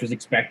wife is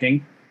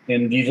expecting,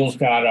 and Diesel's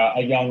got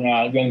a young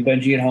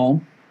Benji at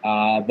home.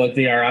 But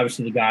they are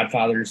obviously the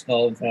godfathers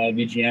of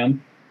VGM.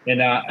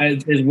 And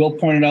as Will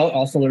pointed out,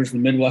 also there's the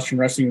Midwestern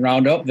Wrestling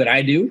Roundup that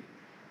I do,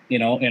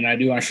 and I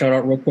do want to shout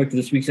out real quick to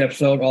this week's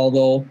episode,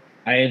 although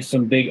I had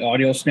some big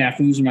audio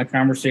snafus in my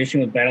conversation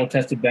with Battle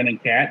Tested Ben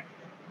and Kat.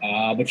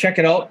 But check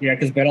it out,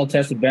 because Battle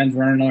Tested Ben's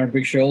running another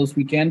big show this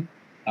weekend.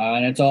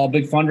 And it's all a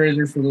big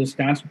fundraiser for the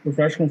Wisconsin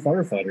professional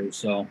firefighters.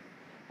 So,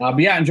 but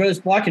enjoy this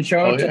block and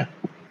shout out to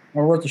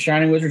over at the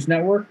Shining Wizards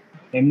Network.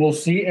 And we'll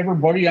see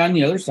everybody on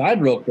the other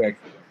side real quick.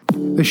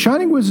 The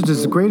Shining Wizards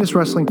is the greatest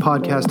wrestling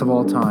podcast of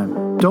all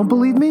time. Don't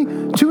believe me?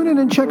 Tune in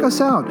and check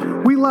us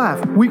out. We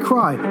laugh, we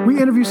cry, we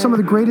interview some of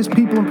the greatest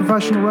people in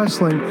professional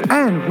wrestling,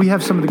 and we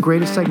have some of the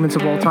greatest segments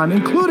of all time,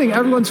 including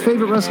everyone's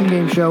favorite wrestling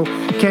game show,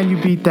 Can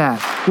You Beat That?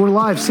 We're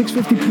live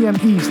 6:50 p.m.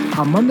 East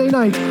on Monday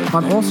nights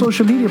on all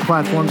social media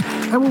platforms,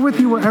 and we're with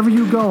you wherever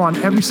you go on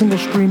every single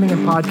streaming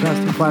and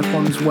podcasting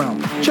platform as well.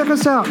 Check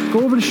us out. Go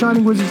over to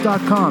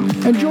shiningwizards.com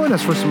and join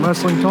us for some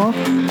wrestling talk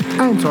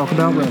and talk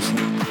about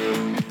wrestling.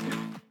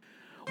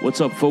 What's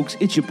up, folks?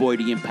 It's your boy,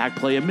 the Impact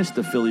Player,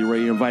 Mr. Philly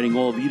Ray, inviting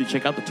all of you to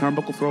check out the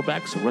Turnbuckle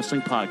Throwbacks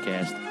Wrestling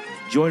Podcast.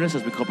 Join us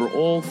as we cover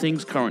all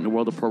things current in the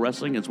world of pro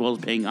wrestling, as well as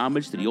paying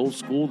homage to the old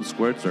school, the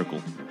Squared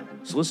Circle.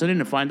 So listen in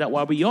and find out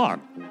why we are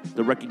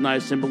the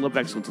recognized symbol of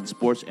excellence in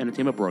sports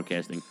entertainment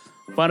broadcasting.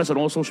 Find us on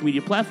all social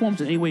media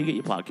platforms and anywhere you get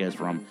your podcast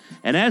from.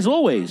 And as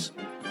always,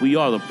 we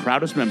are the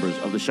proudest members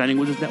of the Shining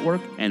Wizards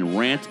Network and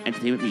Rant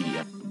Entertainment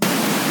Media.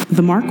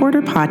 The Mark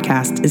Order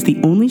Podcast is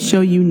the only show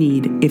you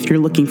need if you're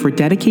looking for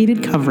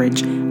dedicated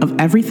coverage of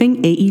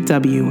everything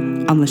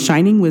AEW on the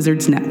Shining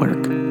Wizards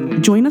Network.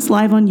 Join us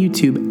live on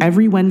YouTube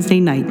every Wednesday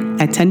night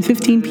at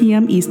 10:15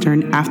 p.m.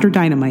 Eastern after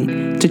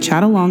Dynamite to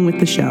chat along with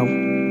the show.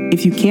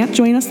 If you can't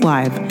join us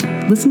live,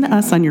 listen to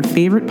us on your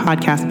favorite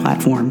podcast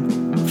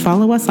platform.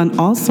 Follow us on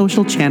all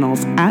social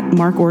channels at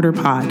Mark Order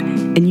Pod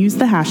and use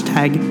the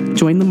hashtag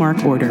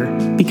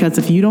 #JoinTheMarkOrder, because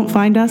if you don't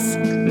find us,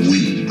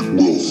 we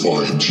will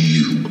find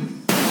you.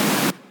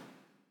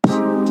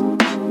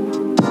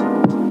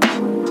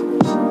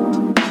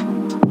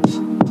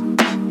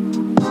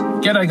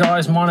 G'day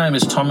guys, my name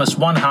is Thomas,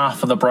 one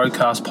half of the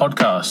Broadcast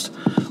Podcast.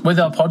 With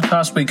our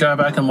podcast, we go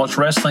back and watch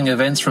wrestling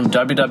events from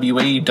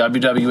WWE,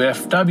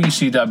 WWF,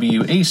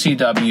 WCW,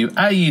 ECW,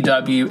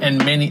 AEW,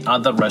 and many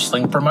other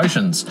wrestling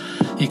promotions.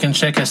 You can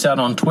check us out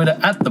on Twitter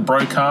at The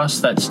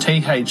Broadcast, that's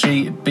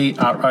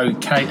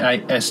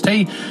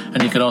TheBrokast,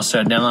 and you can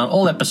also download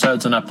all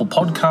episodes on Apple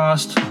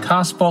Podcast,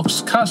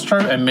 Castbox, Castro,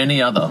 and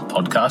many other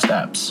podcast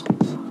apps.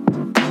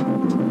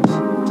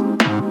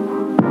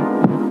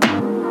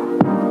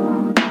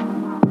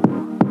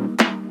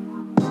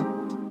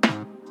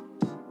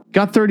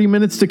 Got 30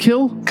 minutes to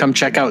kill? Come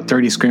check out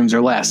 30 Screams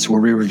or Less,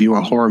 where we review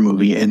a horror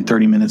movie in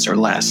 30 minutes or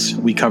less.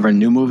 We cover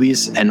new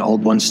movies and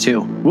old ones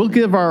too. We'll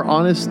give our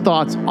honest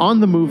thoughts on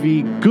the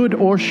movie, good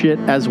or shit,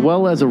 as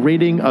well as a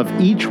rating of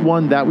each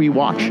one that we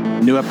watch.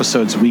 New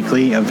episodes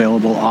weekly,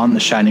 available on the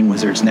Shining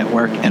Wizards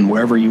Network and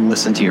wherever you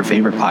listen to your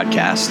favorite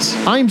podcasts.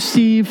 I'm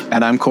Steve.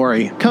 And I'm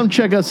Corey. Come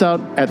check us out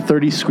at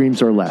 30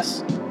 Screams or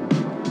Less.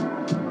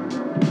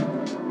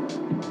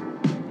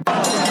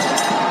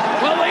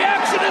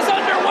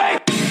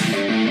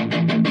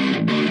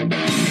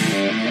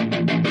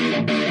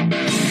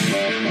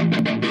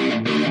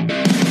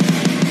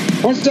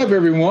 What's up,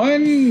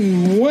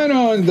 everyone? When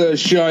on the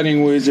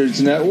Shining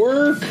Wizards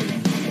Network,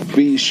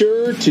 be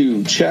sure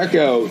to check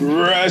out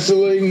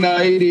Wrestling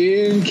Night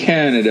in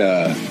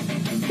Canada.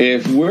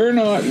 If we're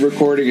not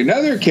recording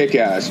another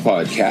kick-ass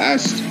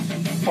podcast,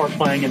 or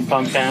playing in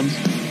punk bands,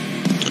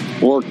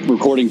 or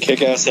recording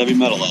kick-ass heavy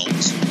metal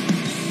albums,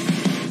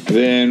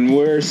 then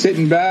we're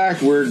sitting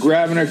back, we're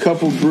grabbing a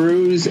couple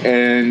brews,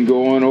 and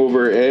going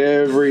over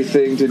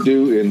everything to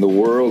do in the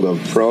world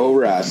of pro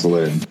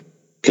wrestling.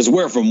 Because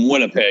we're from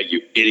Winnipeg,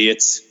 you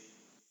idiots.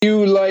 If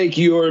you like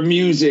your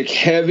music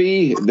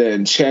heavy,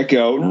 then check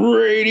out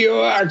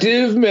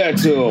Radioactive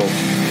Metal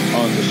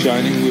on the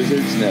Shining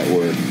Wizards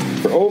Network.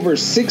 For over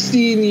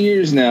 16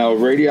 years now,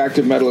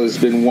 Radioactive Metal has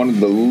been one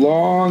of the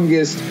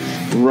longest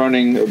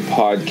running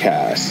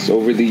podcasts.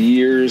 Over the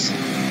years,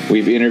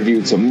 we've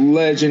interviewed some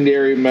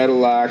legendary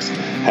metal acts,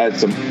 had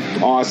some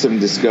awesome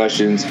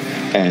discussions,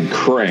 and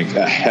cranked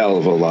a hell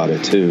of a lot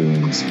of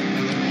tunes.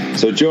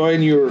 So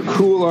join your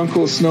cool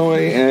Uncle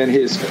Snowy and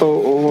his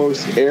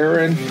co-host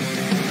Aaron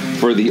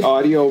for the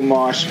audio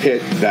mosh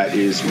pit that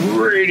is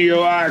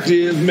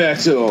Radioactive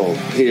Metal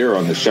here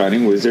on the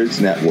Shining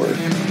Wizards Network.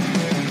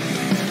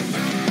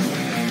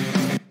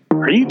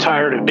 Are you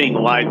tired of being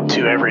lied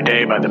to every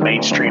day by the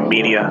mainstream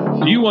media?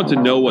 Do you want to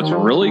know what's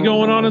really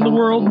going on in the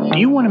world? Do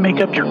you want to make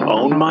up your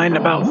own mind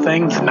about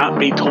things and not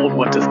be told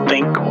what to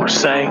think or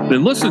say?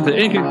 Then listen to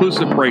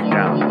Inconclusive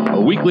Breakdown, a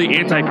weekly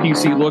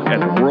anti-PC look at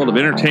the world of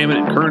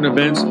entertainment and current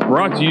events,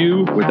 brought to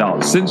you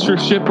without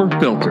censorship or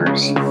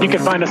filters. You can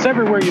find us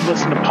everywhere you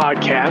listen to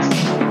podcasts,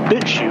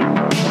 BitChute,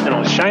 and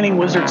on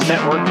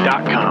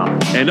ShiningWizardsNetwork.com.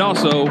 And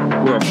also,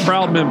 we're a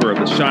proud member of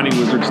the Shining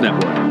Wizards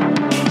Network.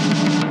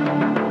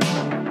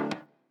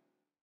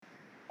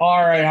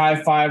 All right, high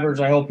fivers.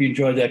 I hope you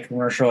enjoyed that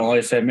commercial. Like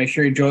I said, make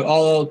sure you enjoy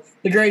all of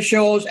the great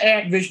shows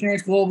at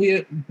Visionaries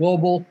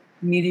Global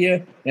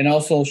Media and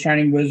also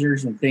Shining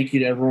Wizards. And thank you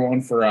to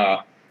everyone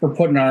for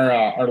putting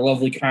our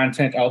lovely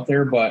content out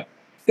there. But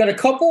got a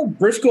couple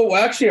Briscoe.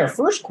 Actually, our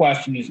first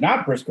question is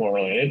not Briscoe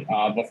related,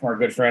 but from our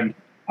good friend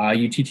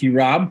UTT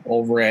Rob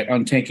over at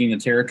Untanking the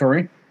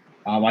Territory.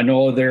 I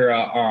know their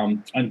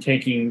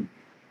Untanking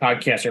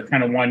podcasts are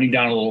kind of winding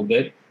down a little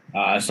bit, so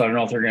I don't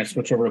know if they're going to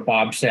switch over to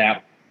Bob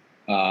Sapp.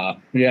 Yeah,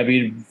 it'd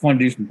be fun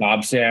to do some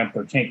Bob Sapp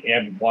or Tank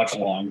Ab watch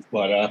alongs.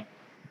 But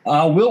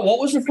Will, what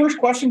was the first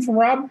question from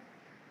Rob?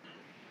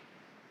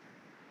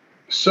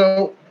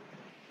 So,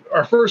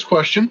 our first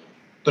question,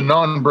 the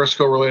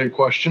non-Briscoe related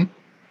question,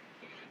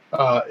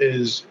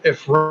 is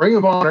if Ring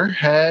of Honor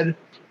had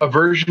a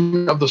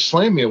version of the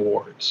Slammy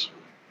Awards,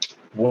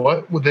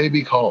 what would they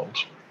be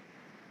called?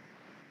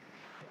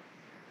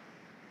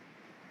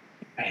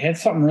 I had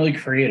something really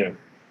creative.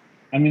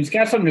 I mean, it's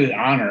got something to do with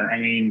honor. I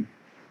mean,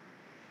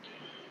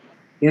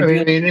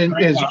 in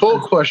his full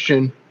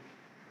question,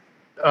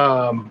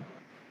 so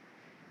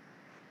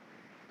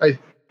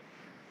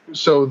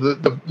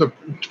the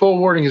full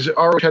wording is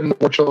ROH had an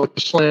award show like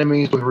the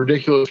Slammies with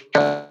ridiculous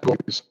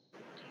categories.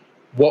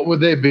 What would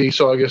they be?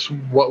 So I guess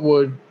what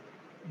would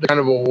the kind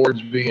of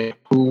awards be and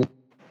who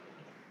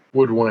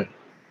would win?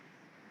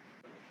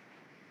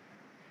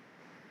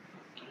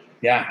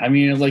 Yeah, I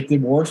mean, like the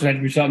awards would have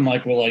to be something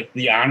like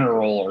the honor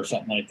roll or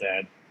something like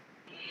that.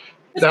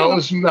 That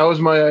was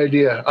my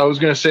idea. I was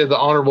going to say the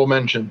honorable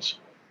mentions.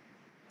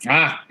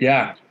 Yeah.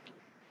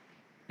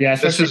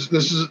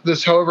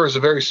 This, however, is a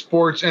very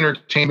sports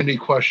entertainment-y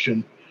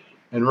question,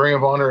 and Ring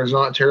of Honor is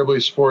not terribly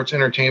sports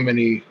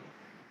entertainment-y.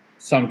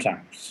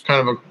 Sometimes.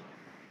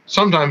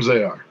 Sometimes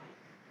they are.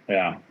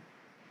 Yeah.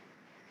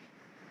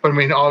 But I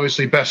mean,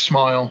 obviously, best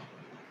smile,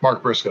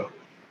 Mark Briscoe.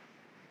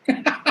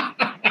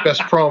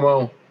 Best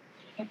promo,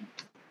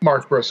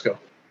 Mark Briscoe.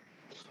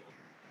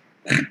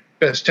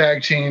 Best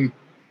tag team,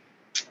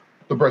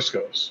 the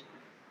Briscoes.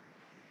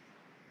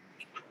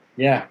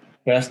 Yeah.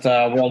 Best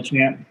world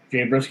champ,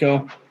 Jay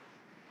Briscoe.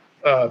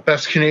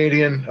 Best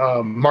Canadian,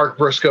 Mark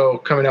Briscoe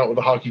coming out with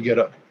a hockey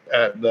get-up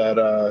at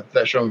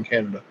that show in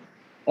Canada.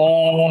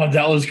 Oh,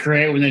 that was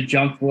great when they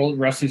jumped World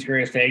Wrestling's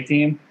Greatest Tag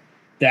Team.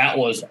 That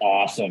was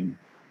awesome.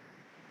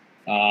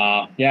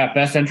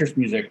 Best entrance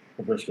music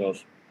for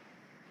Briscoes.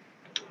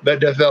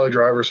 That Death Valley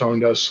Driver song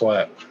does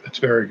slap. It's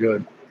very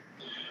good.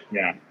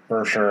 Yeah,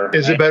 for sure.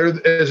 Is it better?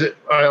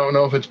 I don't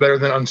know if it's better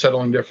than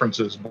Unsettling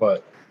Differences,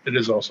 but it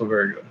is also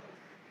very good.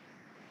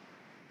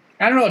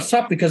 I don't know. It's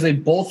tough because they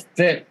both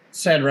fit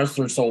said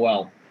wrestlers so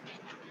well.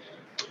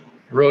 It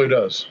really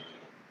does.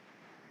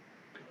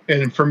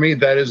 And for me,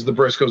 that is the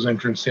Briscoes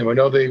entrance theme. I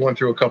know they went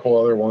through a couple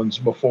other ones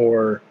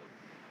before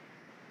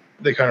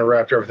they kind of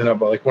wrapped everything up.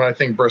 But like when I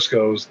think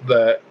Briscoes,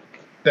 that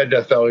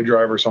Death Valley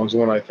Driver song is the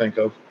one I think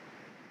of.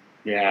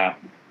 Yeah.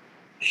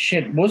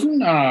 Shit,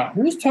 wasn't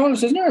who was telling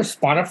us? Isn't there a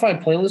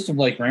Spotify playlist of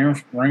like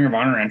Ring of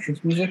Honor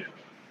entrance music?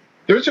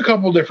 There's a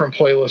couple different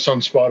playlists on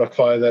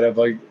Spotify that have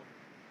like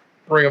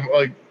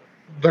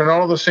they're not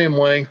all the same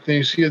length. And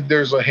you see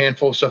there's a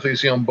handful of stuff that you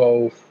see on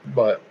both,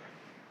 but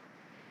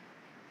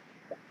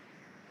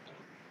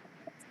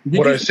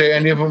would I say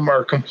any of them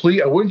are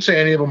complete? I wouldn't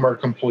say any of them are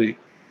complete.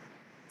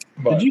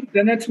 But did you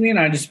send that to me and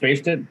I just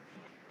spaced it?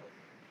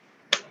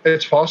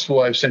 It's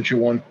possible I've sent you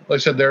one. Like I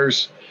said,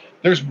 there's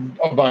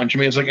a bunch. I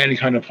mean, it's like any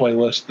kind of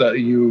playlist that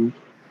you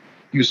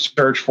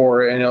search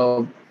for,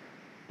 and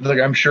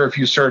I'm sure if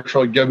you search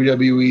for like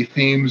WWE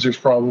themes, there's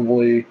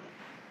probably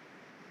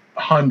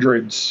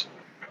hundreds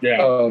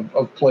of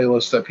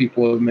playlists that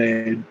people have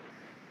made.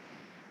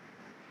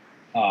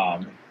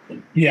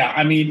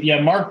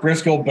 Mark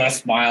Briscoe,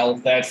 best smile.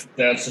 That's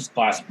just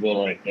classic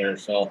Will right there.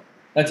 So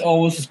that's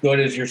almost as good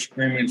as your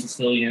screaming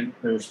Sicilian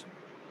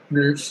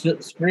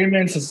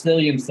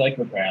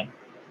psychopath.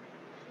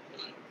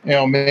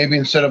 Maybe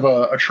instead of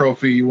a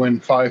trophy, you win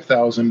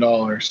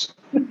 $5,000.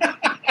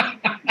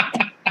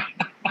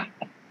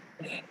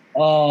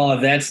 Oh,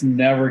 that's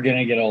never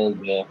gonna get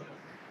old, Bill.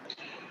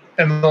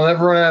 And they'll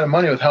never run out of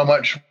money with how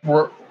much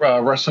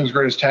Wrestling's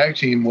Greatest Tag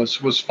Team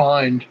was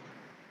fined.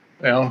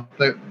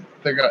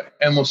 They got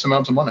endless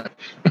amounts of money.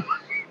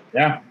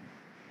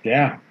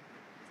 Yeah.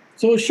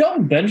 So is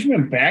Shelton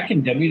Benjamin back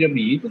in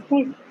WWE at this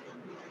point?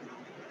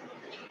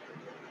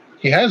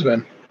 He has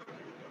been.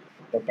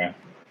 Okay.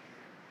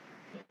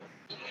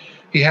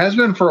 He has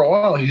been for a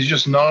while. He's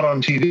just not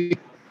on TV.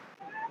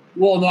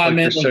 Well, no, I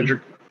meant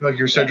Cedric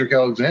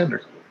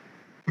Alexander.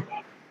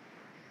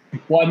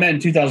 Well, I meant in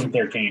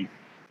 2013.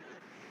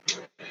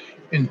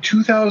 In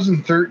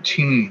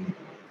 2013.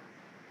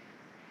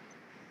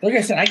 Like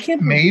I said, I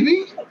can't.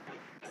 Maybe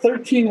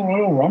 13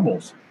 Royal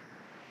Rumbles.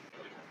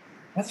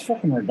 That's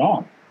fucking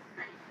redundant.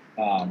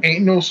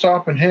 Ain't no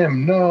stopping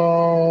him.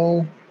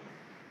 No.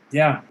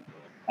 Yeah.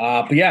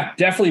 But yeah,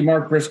 definitely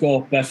Mark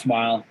Briscoe, best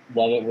smile.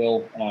 Love it,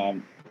 Will.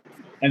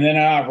 And then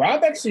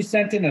Rob actually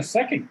sent in a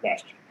second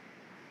question.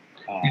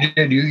 You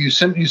did. You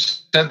sent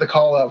the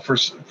call out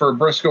for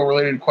Briscoe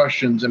related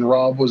questions, and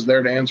Rob was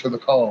there to answer the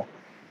call.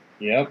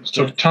 Yep.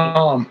 So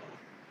Tom,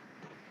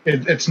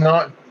 it's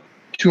not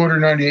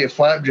 298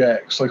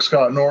 flapjacks like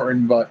Scott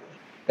Norton, but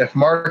if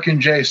Mark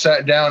and Jay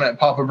sat down at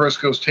Papa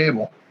Briscoe's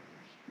table,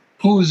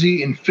 who's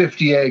eating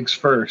 50 eggs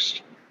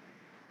first?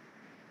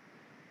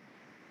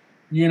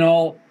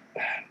 And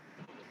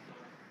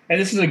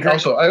this is a great.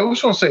 Also, I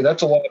always want to say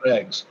that's a lot of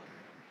eggs.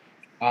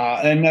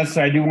 And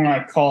I do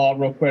want to call out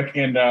real quick,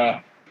 and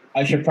I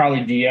should probably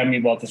DM you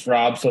about this,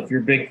 Rob. So if you're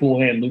a big Cool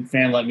Hand Luke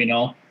fan, let me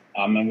know,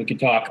 and we can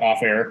talk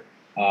off air.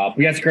 But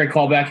yeah, it's a great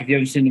callback. If you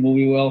haven't seen the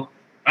movie, Will,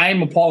 I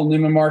am a Paul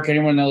Newman mark.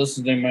 Anyone that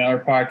listens to my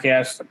other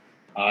podcast?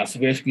 So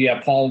basically,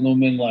 Paul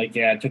Newman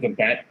took a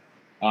bet,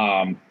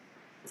 to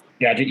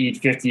eat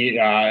 50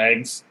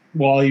 eggs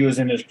while he was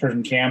in his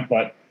prison camp.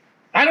 But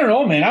I don't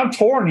know, man. I'm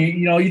torn.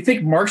 You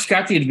think Mark's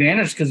got the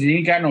advantage because he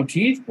ain't got no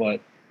teeth,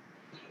 but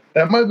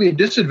that might be a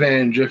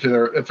disadvantage if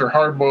they're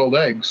hard-boiled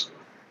eggs.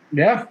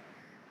 Yeah.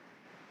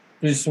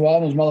 Just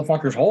swallow those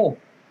motherfuckers whole.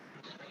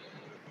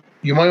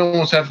 You might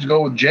almost have to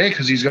go with Jay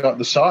because he's got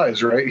the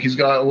size, right? He's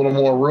got a little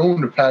more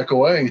room to pack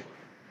away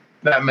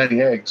that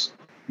many eggs.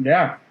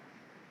 Yeah.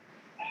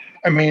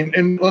 I mean,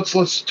 and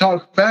let's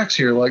talk facts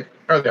here. Like,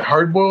 are they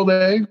hard-boiled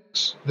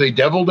eggs? Are they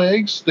deviled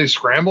eggs? Are they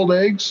scrambled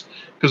eggs?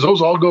 Because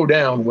those all go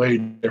down way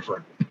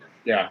different.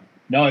 Yeah.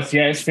 No,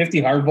 it's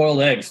 50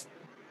 hard-boiled eggs.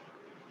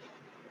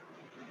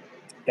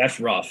 That's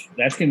rough.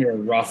 That's going to be a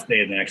rough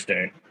day the next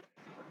day.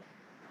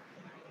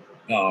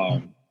 You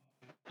want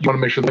to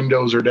make sure the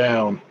windows are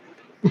down.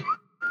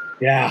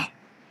 Yeah.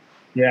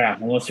 Yeah,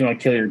 unless you want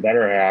to kill your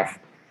better half.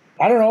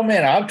 I don't know,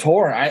 man. I'm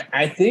torn.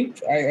 I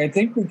think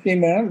we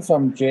came in on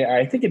some Jay.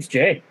 I think it's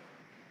Jay.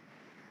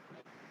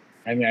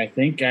 I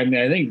think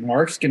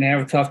Mark's gonna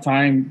have a tough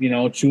time,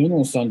 chewing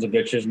those sons of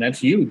bitches, and that's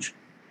huge.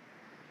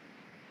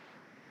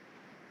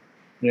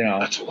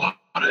 That's a lot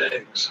of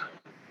eggs.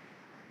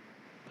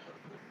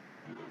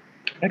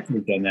 I could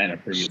have done that in a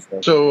previous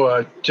book.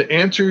 So to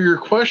answer your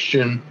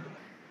question,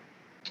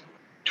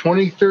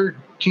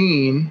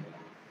 2013.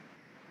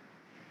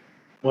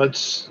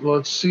 Let's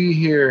see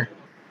here.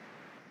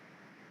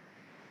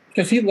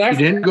 Because he left.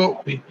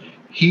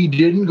 He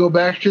didn't go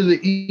back to the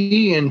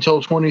E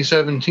until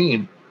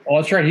 2017. Oh,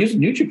 that's right. He was in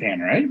New Japan,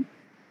 right?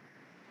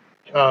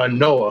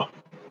 Noah.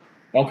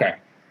 Okay.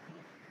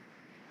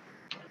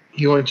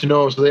 He went to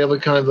Noah, so they have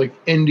like kind of like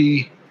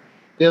indie.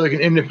 They have like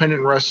an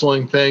independent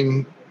wrestling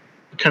thing,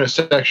 kind of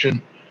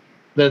section.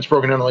 Then it's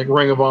broken down to like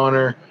Ring of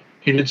Honor.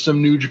 He did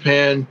some New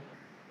Japan,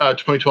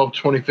 2012 to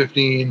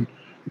 2015,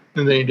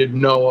 and then he did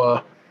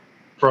Noah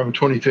from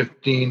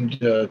 2015 to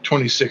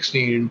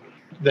 2016.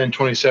 Then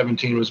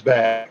 2017 was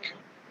back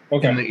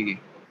in the E.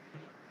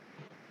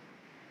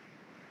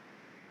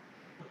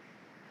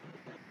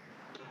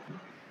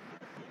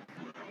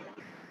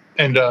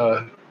 And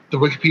the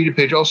Wikipedia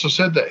page also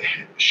said that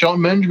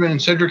Shelton Benjamin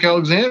and Cedric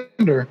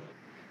Alexander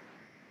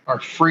are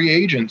free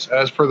agents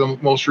as per the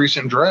most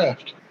recent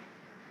draft.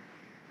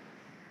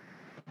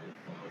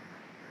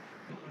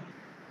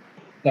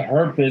 The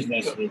Hurt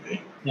Business.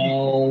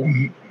 No.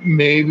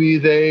 Maybe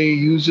they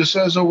use this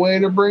as a way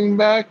to bring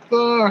back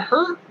the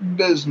Hurt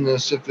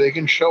Business if they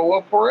can show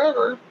up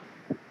wherever.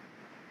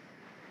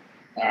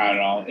 I don't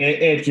know.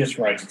 It just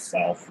writes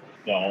itself.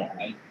 So,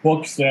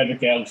 book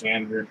Cedric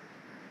Alexander,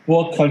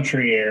 book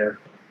Country Air.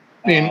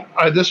 I mean,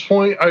 at this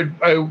point,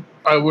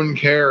 I wouldn't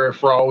care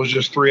if Raw was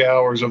just 3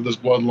 hours of this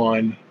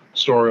Bloodline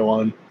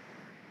storyline.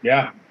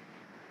 Yeah.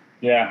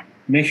 Yeah.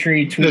 Make sure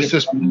you tweet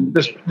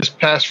this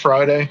past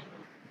Friday,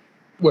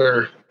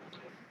 where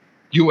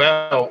you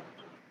out,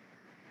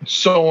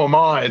 so am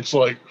I. It's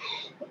like,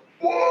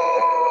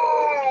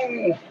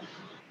 whoa!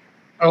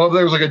 I love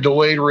there was like a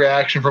delayed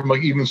reaction from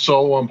like even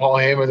Solo and Paul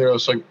Heyman. There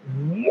was like,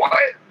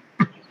 what?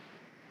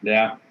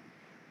 Yeah.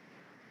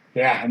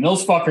 Yeah, and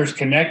those fuckers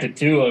connected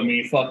too. I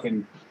mean,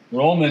 fucking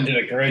Roman did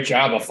a great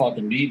job of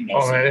fucking beating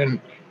us. Oh man,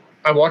 and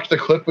I watched the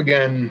clip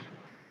again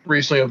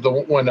recently of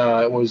when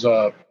it was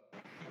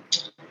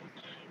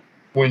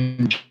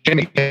when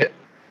Jimmy hit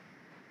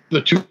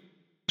the two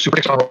super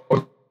kicks on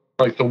Roman,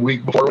 like the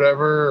week before,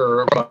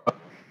 whatever, or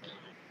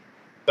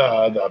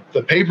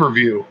the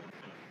pay-per-view.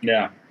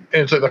 Yeah.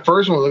 And it's like the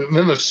first one, and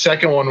then the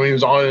second one when he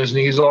was on his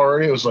knees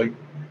already, it was like,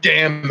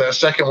 damn, that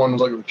second one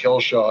was like a kill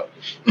shot.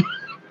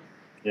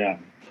 Yeah.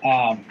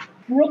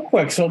 Real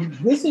quick, so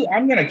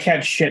I'm gonna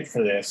catch shit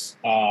for this.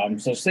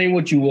 So say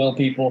what you will,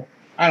 people.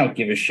 I don't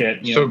give a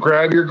shit. So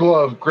grab your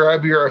glove,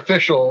 grab your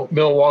official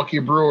Milwaukee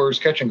Brewers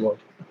catching glove.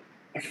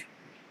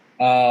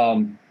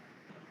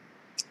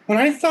 But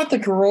I thought the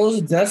Guerrillas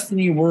of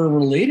Destiny were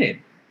related.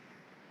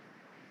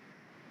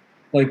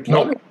 Like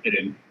blood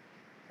related.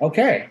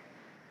 Okay.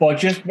 But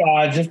just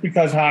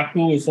because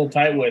Haku is so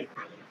tight with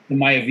the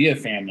Maivia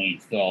family,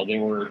 so they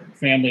were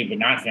family but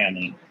not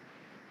family.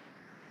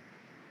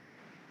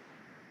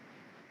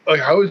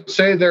 Like I would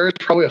say there is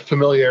probably a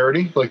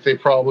familiarity. Like they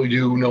probably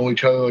do know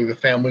each other. Like the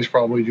families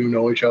probably do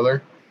know each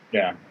other.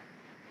 Yeah.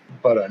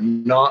 But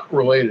not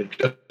related.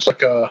 Just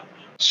like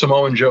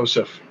Samoa and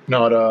Joseph,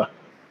 not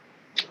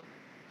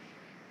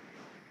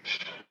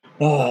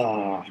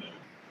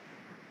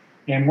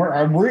And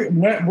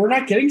we're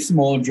not getting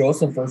Samoa and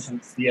Joseph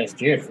versus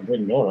CSJ at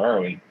Forbidden Door,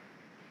 are we?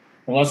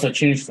 Unless it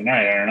changed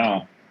tonight, I don't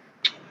know.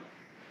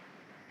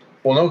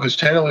 Well, no, because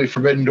technically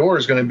Forbidden Door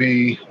is going to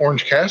be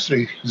Orange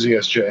Cassidy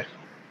ZSJ.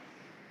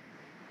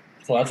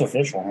 So that's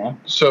official, huh?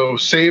 So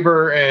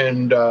Sabre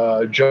and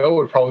Joe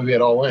would probably be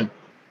at All In.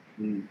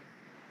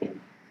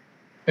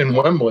 In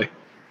Wembley.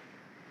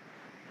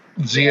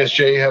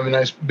 ZSJ have a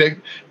nice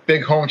big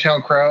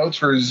hometown crowds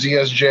for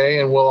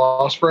ZSJ and Will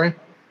Ospreay.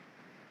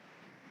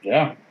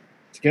 Yeah,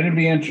 it's going to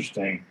be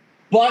interesting.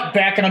 But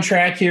back on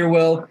track here,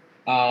 Will.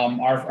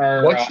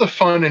 What's the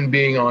fun in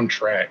being on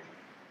track?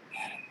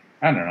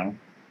 I don't know.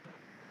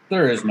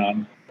 There is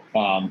none.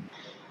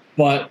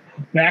 But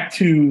back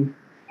to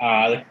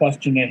the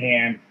question at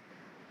hand.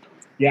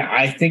 Yeah,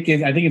 I think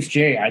it's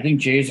Jay. I think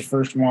Jay's the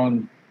first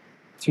one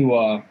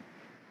to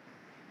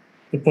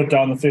put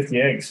down the 50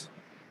 eggs.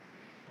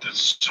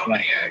 That's so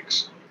many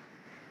eggs.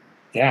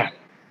 Yeah,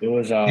 it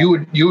was. You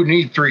would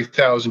need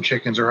 3,000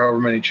 chickens or however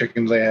many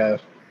chickens they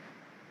have.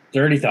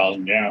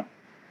 30,000. Yeah.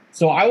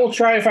 So I will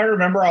try, if I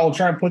remember, I will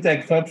try and put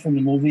that clip from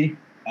the movie.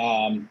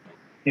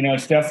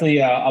 It's definitely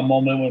a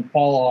moment when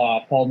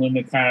Paul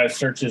Newman kind of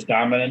asserts his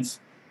dominance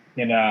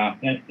in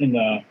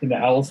the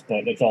house,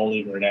 but that's all I'll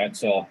leave it at.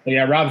 So, but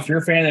yeah, Rob, if you're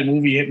a fan of that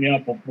movie, hit me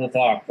up. We'll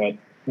talk. But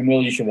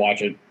Will, you should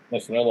watch it.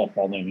 Listen, I love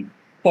Paul Newman.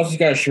 Plus, he's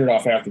got a shirt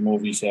off after the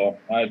movie, so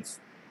that's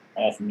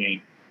all for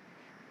me.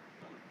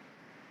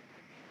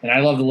 And I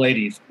love the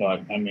ladies,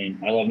 but I mean,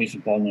 I love me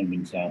some Paul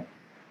Newman. So,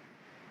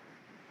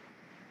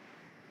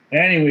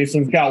 Anyway, so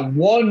we've got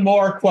one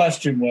more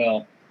question,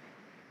 Will.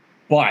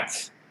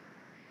 But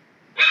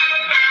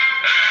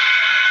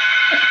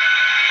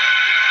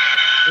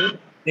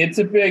it's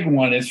a big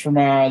one. It's from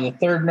the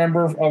third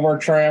member of our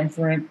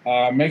triumvirate.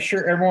 Make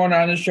sure everyone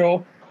on the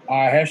show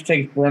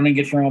hashtag Brendan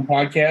gets your own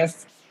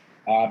podcast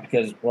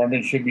because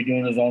Brendan should be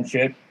doing his own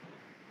shit.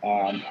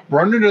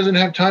 Brendan doesn't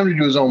have time to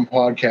do his own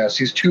podcast.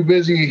 He's too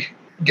busy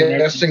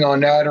guesting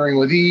on Nattering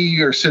with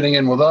E or sitting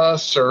in with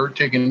us or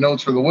taking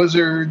notes for the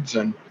Wizards,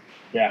 and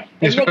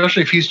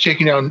especially if he's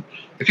taking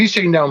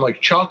down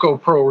like Choco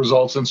Pro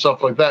results and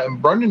stuff like that.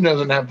 And Brendan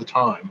doesn't have the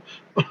time.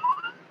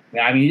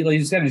 Yeah, I mean, like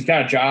you said, he's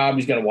got a job,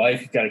 he's got a wife,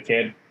 he's got a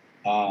kid.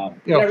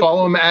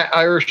 Follow him at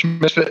Irish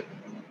Misfit.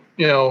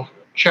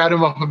 Chat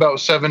him up about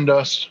Seven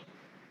Dust.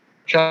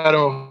 Chat him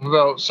up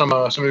about some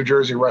New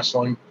Jersey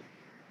wrestling.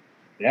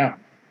 Yeah.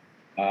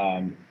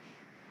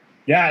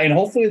 And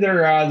hopefully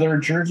their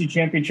Jersey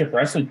Championship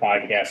Wrestling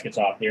podcast gets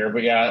off there.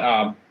 But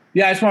I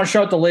just want to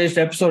shout out the latest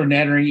episode of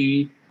Nattering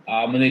E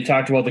when they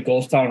talked about the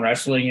Ghost Town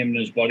Wrestling and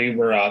his buddy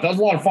were that was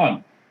a lot of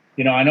fun.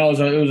 I know it was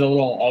a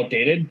little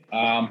outdated.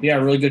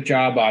 Really good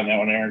job on that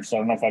one, Aaron. So I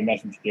don't know if I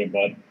messaged you,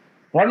 but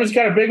Brendan's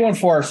got a big one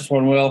for us this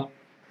one, Will.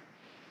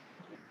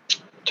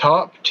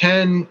 Top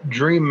 10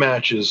 dream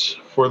matches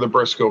for the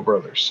Briscoe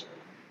brothers.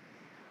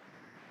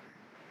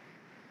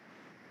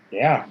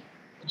 Yeah.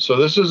 So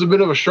this is a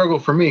bit of a struggle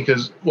for me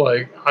because,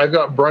 I've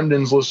got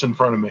Brendan's list in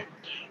front of me.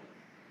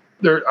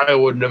 I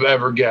wouldn't have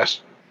ever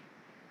guessed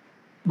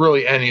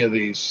really any of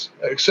these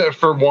except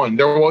for one.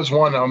 There was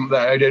one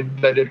that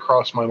did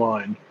cross my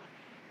mind.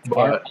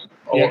 But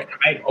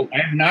I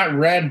have not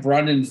read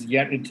Brendan's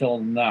yet until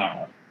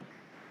now.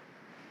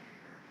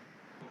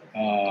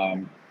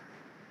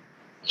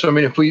 So I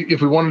mean, if we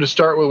wanted to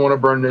start with one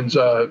of Brendan's,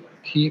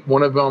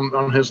 one of them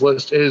on his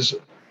list is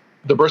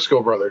the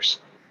Briscoe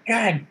brothers.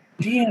 God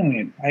damn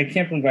it! I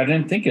can't believe I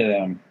didn't think of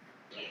them.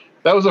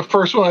 That was the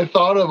first one I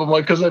thought of. I'm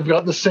like, because I've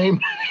got the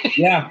same.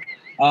 Yeah.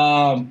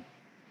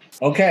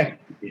 Okay.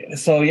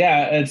 So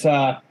it's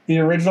the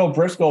original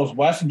Briscoes,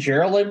 Wes and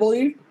Gerald, I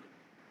believe.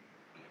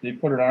 They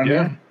put it on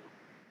here.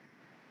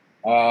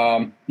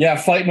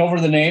 Fighting over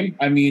the name.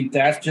 I mean,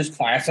 that's just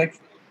classic.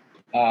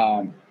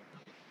 That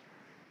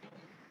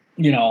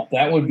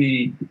would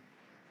be.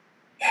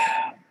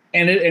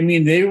 And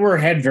they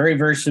had very,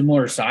 very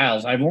similar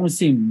styles. I've only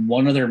seen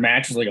one of their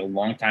matches a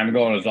long time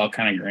ago, and it was all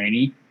kind of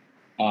grainy.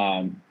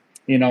 And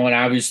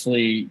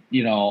obviously,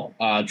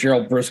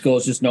 Gerald Briscoe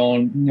is just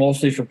known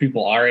mostly for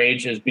people our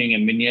age as being a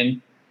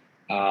minion.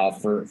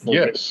 For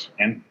yes,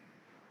 and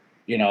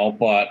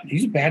but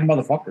he's a bad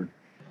motherfucker.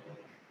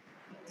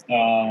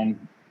 And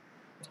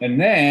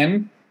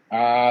then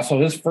so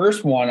his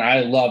first one,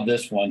 I love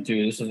this one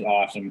too. This is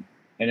awesome,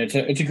 and it's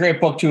a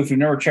great book too. If you've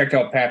never checked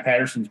out Pat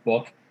Patterson's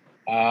book.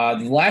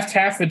 The last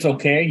half, it's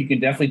okay. You can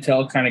definitely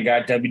tell it kind of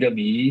got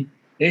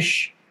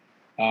WWE-ish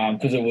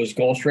because it was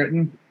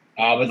ghostwritten.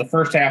 But the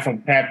first half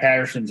of Pat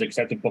Patterson's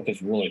accepted book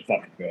is really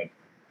fucking good.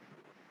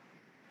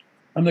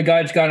 I'm the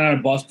guy that's got out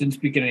of Boston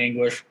speaking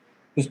English.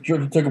 Just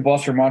took a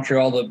bus from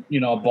Montreal to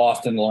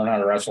Boston to learn how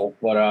to wrestle.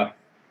 But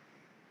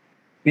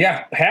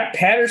Pat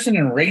Patterson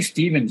and Ray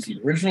Stevens, the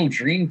original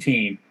Dream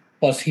Team,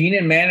 plus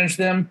Heenan managed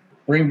them.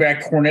 Bring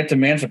back Cornette to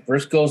manage the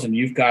Briscoes, and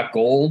you've got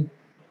gold.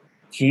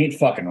 He ain't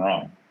fucking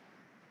wrong.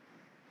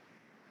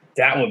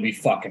 That would be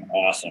fucking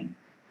awesome.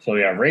 So,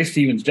 Ray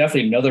Stevens,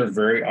 definitely another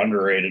very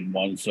underrated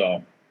one.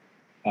 So,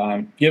 you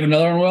have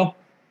another one, Will?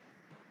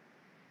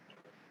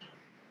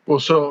 Well,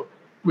 so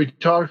we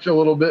talked a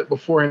little bit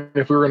beforehand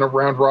if we were going to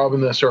round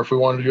robin this or if we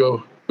wanted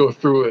to go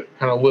through it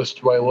kind of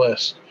list by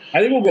list.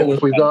 I think we'll go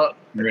list by list.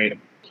 Great.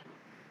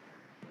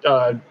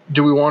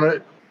 Do we want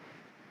to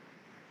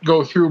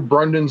go through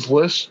Brendan's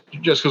list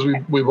just because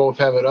we both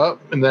have it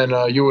up, and then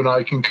you and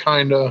I can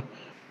kind of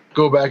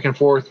go back and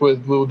forth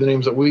with the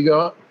names that we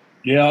got?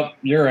 Yep,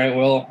 you're right,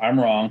 Will. I'm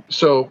wrong.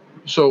 So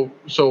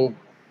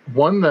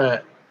one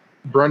that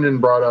Brendan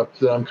brought up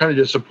that I'm kind of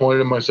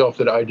disappointed in myself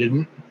that I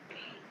didn't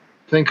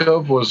think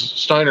of was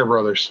Steiner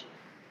Brothers.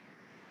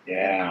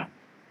 Yeah.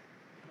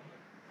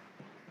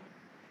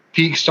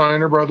 Peak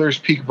Steiner Brothers,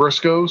 peak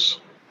Briscoes.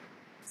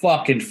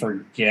 Fucking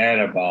forget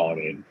about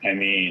it. I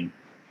mean,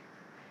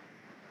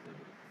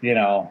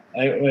 those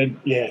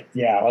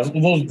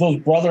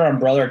brother on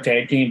brother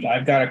tag teams.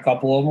 I've got a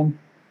couple of them.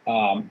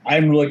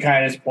 I'm really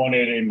kind of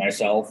disappointed in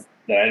myself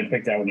that I didn't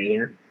pick that one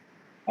either.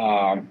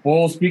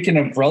 Well, speaking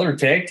of brother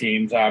tag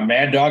teams,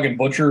 Mad Dog and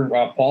Butcher,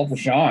 Paul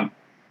Vachon.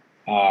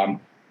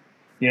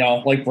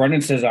 Like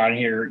Brendan says on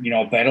here,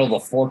 battle the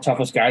 4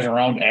 toughest guys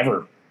around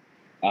ever.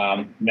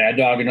 Mad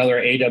Dog, another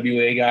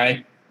AWA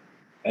guy.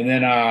 And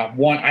then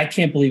one I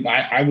can't believe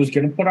I was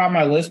going to put on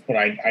my list, but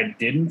I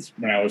didn't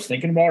when I was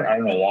thinking about it. I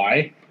don't know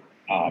why.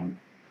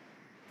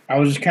 I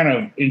was just kind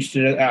of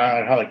interested in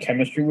how the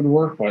chemistry would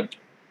work, but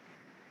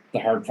the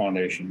Hart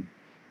Foundation.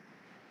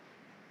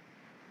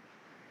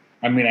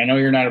 I mean, I know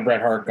you're not a Bret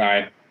Hart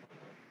guy.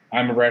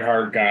 I'm a Bret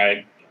Hart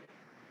guy.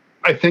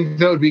 I think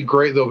that would be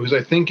great, though, because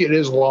I think it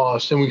is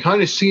lost. And we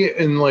kind of see it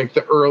in, like,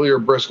 the earlier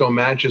Briscoe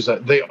matches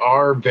that they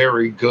are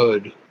very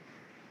good.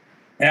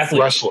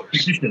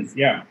 wrestlers.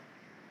 Yeah.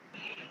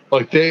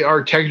 Like, they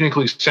are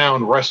technically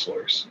sound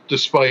wrestlers,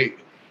 despite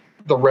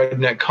the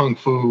redneck kung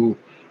fu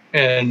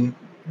and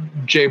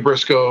Jay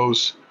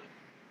Briscoe's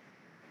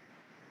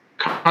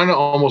kind of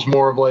almost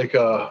more of like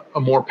a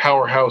more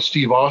powerhouse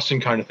Steve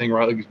Austin kind of thing,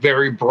 right? Like,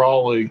 very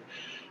brawly,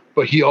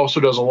 but he also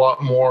does a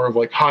lot more of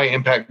like high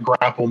impact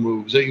grapple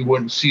moves that you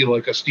wouldn't see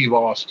like a Steve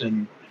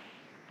Austin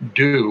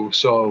do.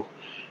 So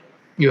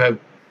you have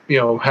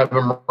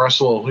him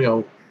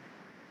wrestle,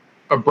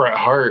 a Bret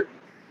Hart,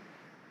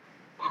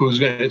 it's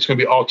going to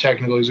be all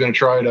technical. He's going to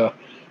try to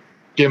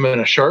get him in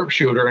a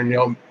sharpshooter,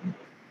 and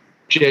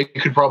Jay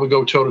could probably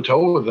go toe to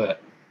toe with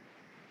that.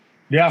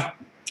 Yeah,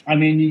 I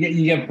mean,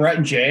 you get Brett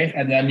and Jay,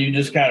 and then you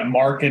just got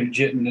Mark and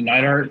Jit and the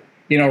Neidhart.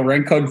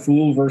 Red Code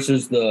Fool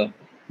versus the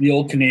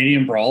old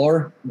Canadian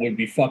Brawler would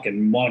be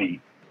fucking money.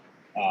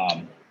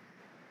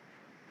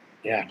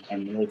 Yeah,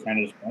 I'm really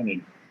kind of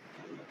disappointed.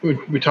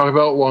 We talk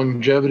about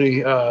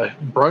longevity.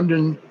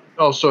 Brundon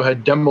also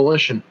had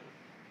Demolition.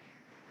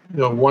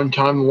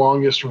 One-time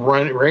longest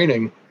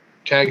reigning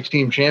tag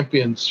team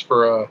champions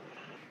for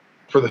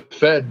the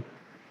Fed.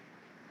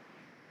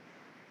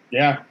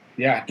 Yeah,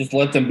 just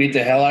let them beat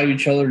the hell out of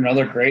each other.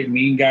 Another great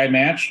mean guy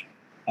match.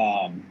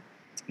 I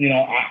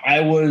don't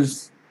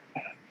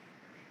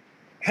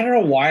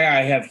know why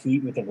I have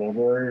heat with the Road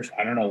Warriors.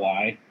 I don't know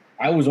why.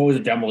 I was always a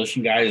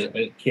Demolition guy as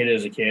a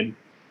kid.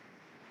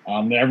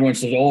 And everyone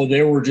says, oh,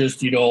 they were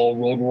just,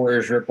 Road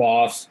Warriors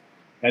ripoffs.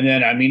 And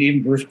then,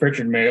 even Bruce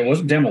Pritchard made it. It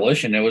wasn't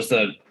Demolition. It was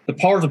the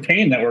Powers of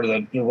Pain that were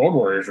the Road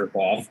Warriors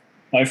ripoff.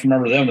 I just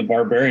remember them, the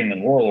Barbarian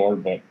and the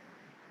Warlord. But,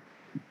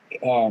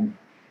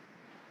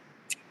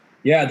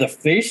 the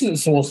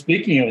Faces. So,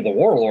 speaking of the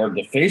Warlord,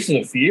 the Faces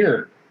of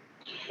Fear.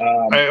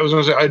 I was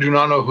going to say, I do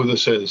not know who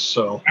this is.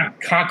 So,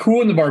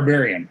 Haku and the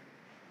Barbarian.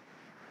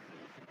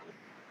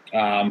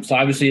 So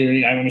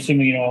obviously, I'm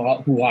assuming you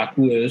know who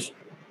Haku is.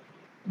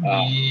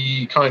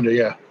 Kind of,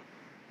 yeah.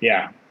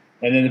 Yeah,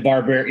 and then the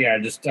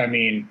Barbarian.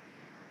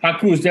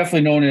 Haku is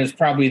definitely known as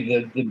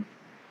probably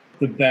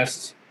the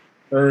best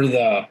or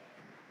the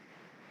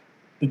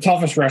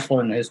toughest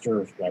wrestler in the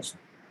history of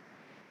wrestling.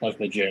 Like,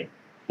 legit.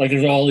 Like,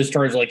 there's all these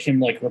stories like him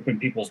like ripping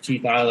people's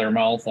teeth out of their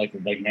mouth, like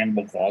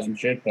mandible claws and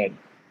shit. But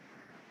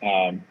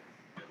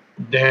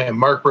damn,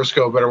 Mark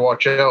Briscoe better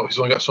watch out. He's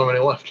only got so many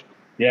left.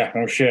 Yeah,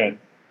 no shit.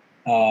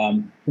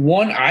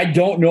 One I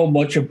don't know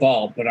much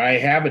about, but I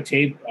have a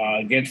tape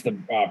against the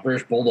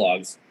British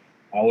Bulldogs,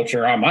 which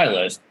are on my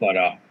list. But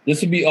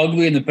this would be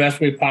ugly in the best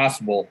way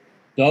possible.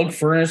 Doug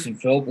Furnace and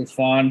Philip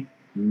LaFon,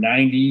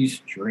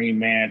 90s dream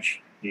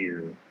match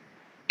here.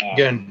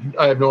 Again,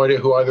 I have no idea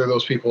who either of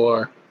those people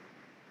are.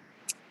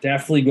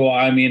 Definitely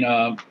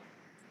go.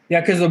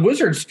 Because the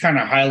Wizards kind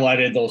of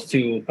highlighted those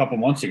two a couple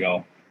months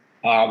ago.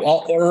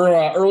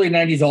 Early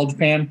 90s All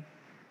Japan.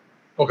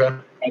 Okay.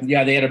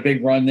 They had a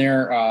big run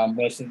there. I've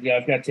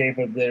got tape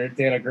of they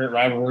had a great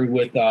rivalry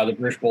with the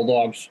British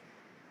Bulldogs.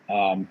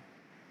 And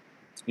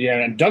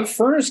Doug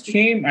Furnace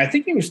came. I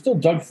think he was still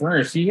Doug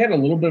Furnace. He had a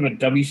little bit of a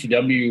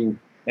WCW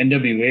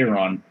NWA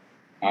run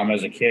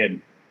as a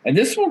kid. And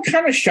this one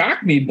kind of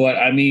shocked me, but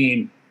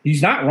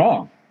he's not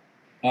wrong.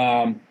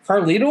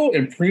 Carlito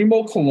and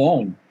Primo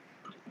Cologne.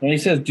 And he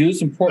says, "Dude,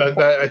 it's important."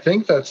 I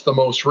think that's the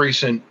most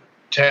recent.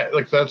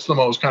 That's the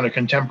most kind of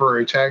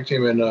contemporary tag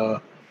team in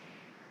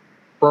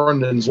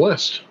Brundon's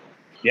list.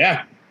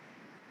 Yeah,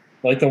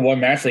 like the one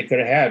match they could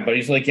have had, but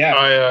he's like,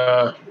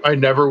 yeah. I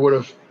never would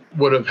have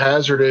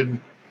hazarded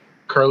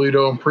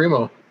Carlito and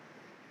Primo.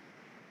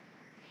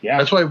 Yeah,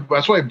 that's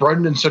why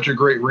Brundon's such a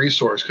great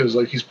resource, because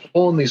like he's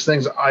pulling these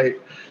things.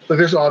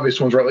 There's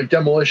obvious ones, right? Like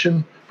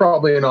Demolition,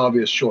 probably an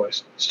obvious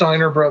choice.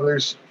 Steiner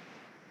Brothers,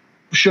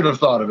 should have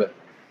thought of it.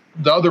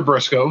 The other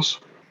Briscoes,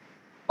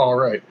 all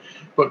right,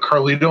 but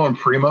Carlito and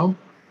Primo.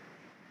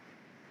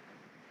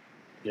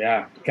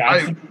 Yeah,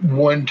 I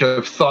wouldn't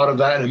have thought of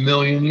that in a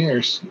million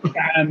years.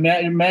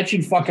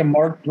 Imagine fucking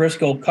Mark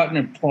Briscoe cutting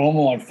a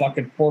promo on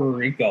fucking Puerto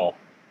Rico.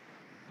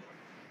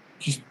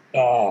 Just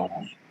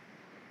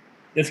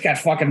it's got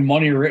fucking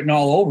money written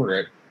all over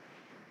it.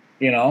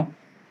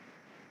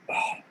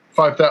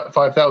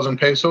 5,000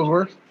 pesos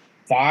worth.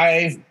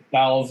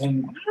 5,000. I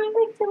don't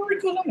know if Puerto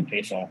Rico's on the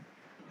peso.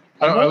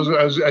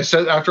 I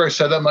said after I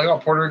said that, I'm like, oh,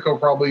 Puerto Rico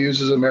probably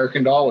uses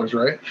American dollars,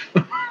 right?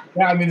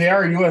 Yeah, they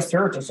are a U.S.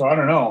 territory, so I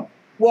don't know.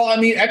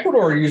 Well,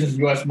 Ecuador uses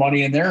U.S.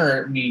 money, and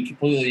they're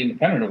completely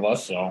independent of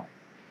us. So,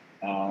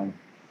 I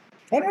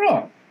don't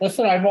know.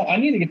 Listen, I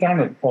need to get down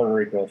to Puerto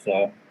Rico.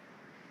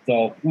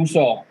 So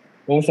Uso,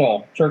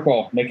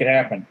 Turco, make it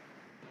happen.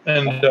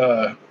 And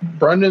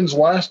Brundon's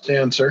last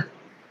answer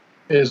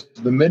is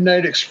the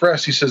Midnight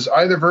Express. He says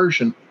either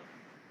version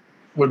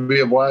would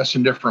be a blast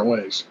in different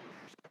ways.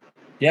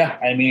 Yeah,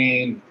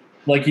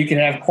 like you can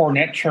have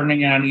Cornette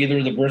turning on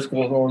either the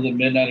Briscoes or the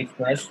Midnight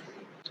Express.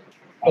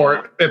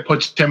 Or it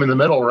puts him in the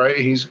middle, right?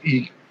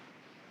 We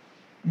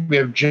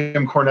have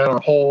Jim Cornette on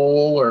a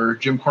pole, or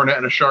Jim Cornette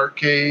in a shark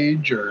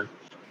cage, or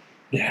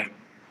yeah.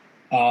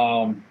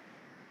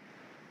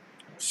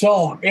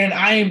 So, and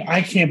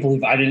I can't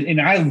believe I didn't,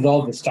 and I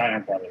love the Steiner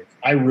brothers.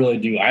 I really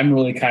do. I'm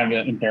really kind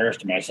of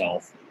embarrassed of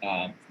myself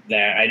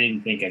that I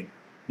didn't think of.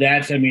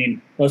 That's, I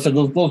mean, listen,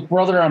 those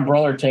brother on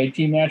brother tag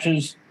team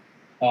matches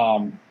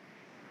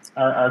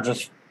are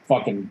just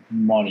fucking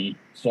money.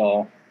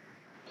 So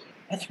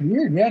that's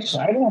weird. Yeah, 'cause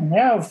I don't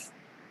have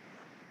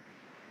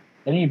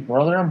any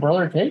brother on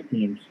brother tag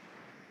teams.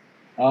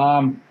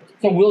 So,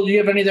 Will, do you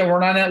have any that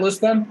weren't on that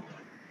list then?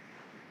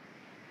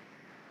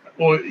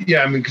 Well,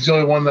 yeah, I mean, because the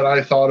only one that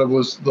I thought of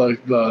was the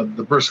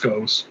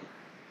Briscoes.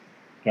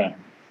 Okay.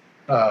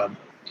 I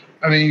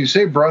mean, you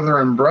say brother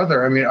and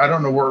brother. I mean, I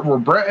don't know. Were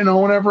Brett and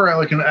Owen ever at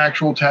like an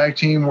actual tag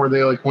team where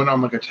they like went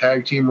on like a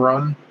tag team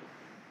run?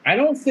 I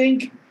don't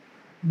think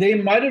they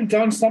might have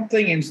done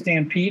something in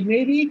Stampede,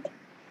 maybe.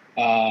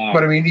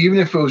 But I mean, even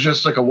if it was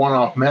just like a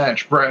one-off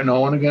match, Brett and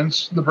Owen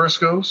against the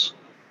Briscoes.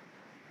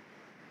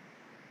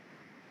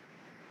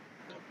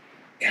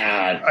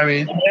 God, I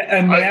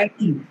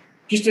mean,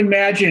 just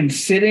imagine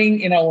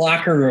sitting in a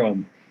locker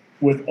room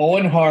with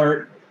Owen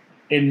Hart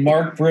and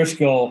Mark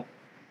Briscoe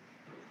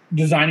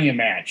designing a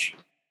match.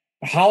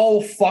 How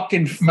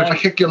fucking fun! Like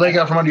kick your leg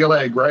out from under your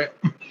leg, right?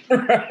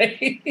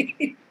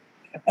 Right.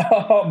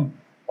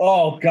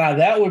 Oh God,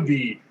 that would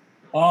be.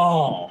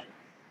 Oh,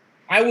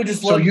 I would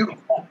just. So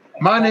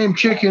my name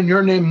Chicken,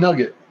 your name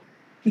Nugget.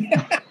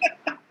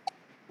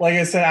 Like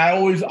I said, I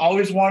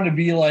always wanted to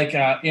be like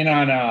in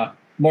on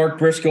Mark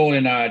Briscoe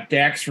and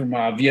Dax from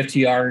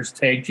VFTR's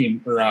tag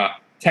team or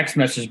text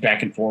messages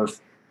back and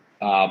forth.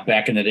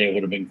 Back in the day, it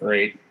would have been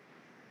great.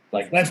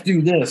 Like, let's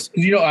do this.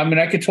 You know, I mean,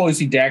 I could totally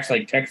see Dax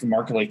like texting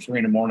Mark at like 3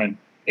 a.m.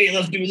 Hey,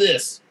 let's do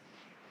this.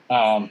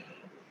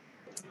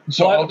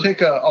 So I'll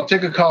take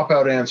a cop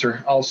out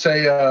answer. I'll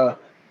say the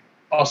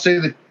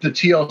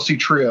TLC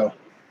trio.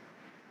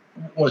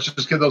 Let's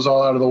just get those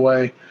all out of the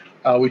way.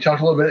 We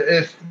talked a little bit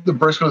if the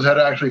Briscoes had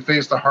to actually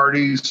face the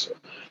Hardys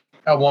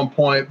at one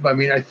point. But I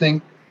mean, I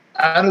think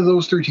out of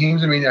those 3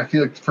 teams, I mean, I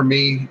feel like for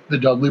me, the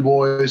Dudley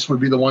Boys would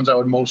be the ones I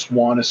would most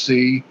want to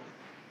see.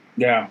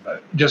 Yeah.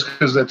 Just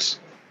because that's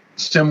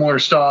similar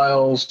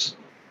styles.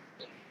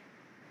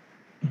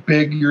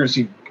 You're going to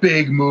see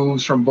big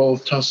moves from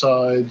both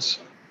sides.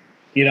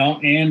 You know,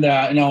 and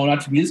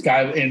not to be this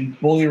guy, and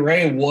Bully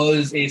Ray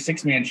was a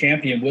 6-man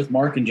champion with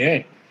Mark and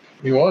Jay.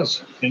 He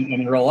was.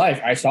 In real life.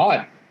 I saw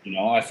it. You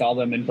know, I saw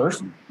them in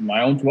person,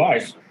 my own 2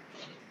 eyes.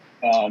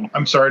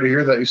 I'm sorry to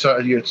hear that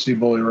you get to see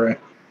Bully Ray.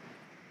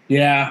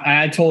 Yeah,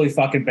 I totally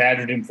fucking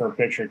badgered him for a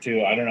picture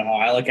too. I don't know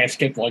how. I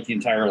skipped like the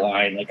entire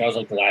line. Like I was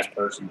like the last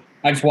person.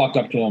 I just walked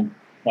up to him,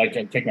 like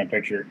to take my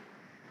picture.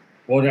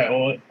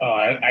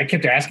 I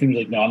kept asking him,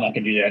 he's like, no, I'm not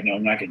gonna do that. No,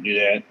 I'm not gonna do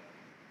that.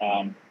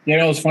 You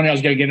know, it was funny. I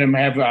was gonna get him to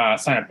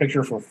have sign a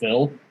picture for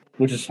Phil,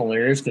 which is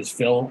hilarious because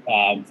Phil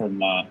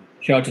from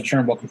shout out to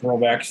Turnbuckle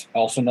Throwbacks,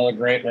 also another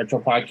great retro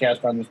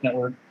podcast on this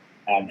network.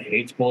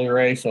 Hates Bully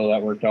Ray, so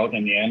that worked out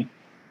in the end.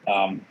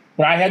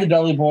 But I had the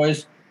Dudley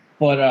Boys,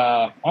 but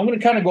I'm going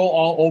to kind of go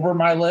all over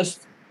my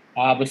list.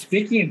 But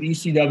speaking of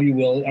ECW,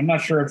 Will, I'm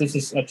not sure if this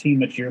is a team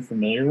that you're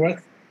familiar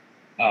with.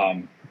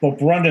 But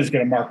Brenda's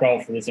going to mark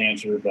out for this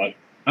answer, but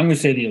I'm going to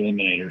say the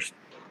Eliminators.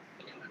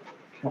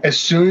 As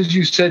soon as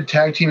you said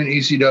tag team in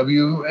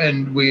ECW,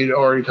 and we had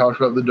already talked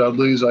about the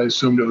Dudleys, I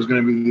assumed it was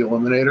going to be the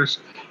Eliminators.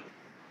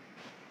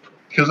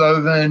 Because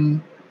other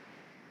than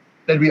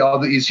that'd be all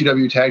the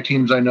ECW tag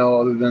teams I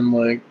know, other than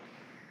like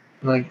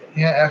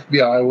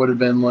FBI would have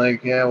been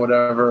like, yeah,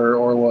 whatever,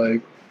 or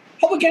like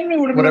Public Enemy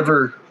would have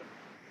been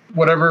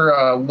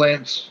whatever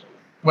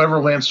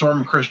Lance Storm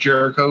and Chris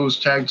Jericho's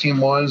tag team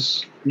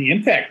was. The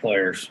Impact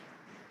players.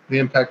 The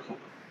Impact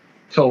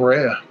Phil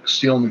Rea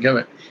stealing the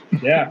gimmick.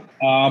 Yeah.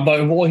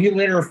 But he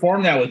later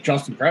formed that with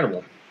Just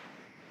Incredible.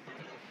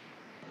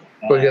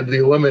 But you had the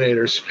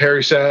Eliminators,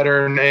 Perry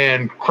Saturn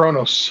and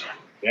Kronos.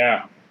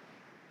 Yeah.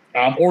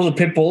 Or the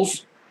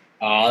Pitbulls.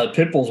 The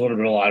Pitbulls would have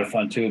been a lot of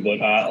fun too, but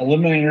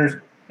Eliminators.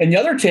 And the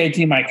other tag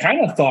team I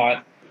kind of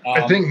thought.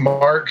 I think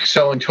Mark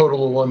selling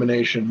Total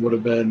Elimination would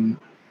have been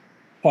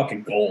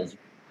fucking gold.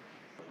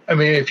 I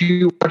mean, if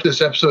you watch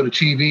this episode of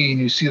TV and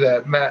you see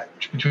that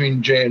match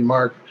between Jay and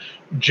Mark,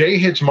 Jay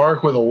hits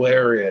Mark with a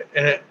lariat,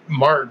 and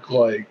Mark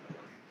like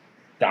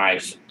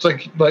dies. It's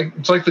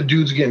like the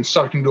dude's getting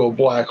sucked into a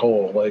black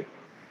hole. Like,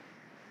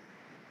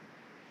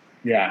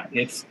 yeah,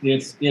 it's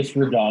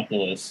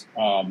ridiculous.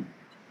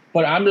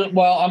 But I'm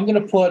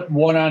gonna put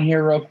one on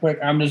here real quick.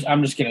 I'm just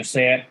gonna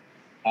say it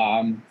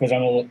because I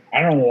don't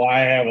know why I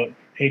have a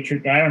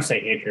hatred. I don't say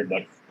hatred,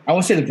 but I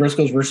want to say the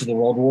Briscoes versus the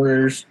Road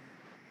Warriors.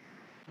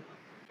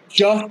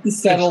 Just to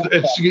settle.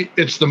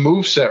 It's the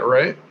moveset,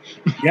 right?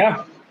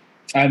 Yeah.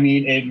 I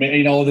mean,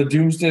 the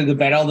Doomsday, the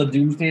battle of the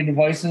Doomsday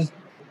devices.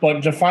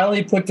 But to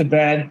finally put to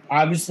bed,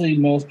 obviously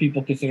most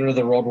people consider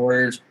the Road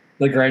Warriors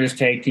the greatest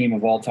tag team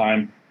of all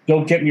time.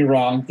 Don't get me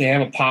wrong. They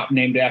have a pop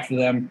named after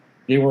them.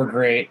 They were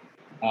great.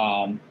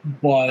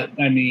 But,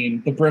 I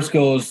mean, the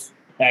Briscoes'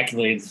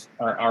 accolades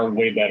are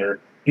way better.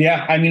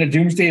 Yeah, I mean, a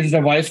Doomsday's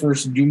device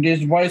versus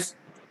Doomsday's device,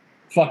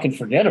 fucking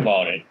forget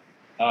about it.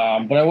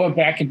 But I went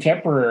back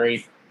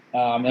contemporary,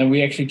 and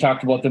we actually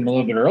talked about them a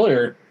little bit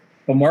earlier.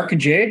 But Mark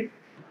and Jay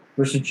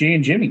versus Jay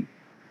and Jimmy,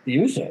 the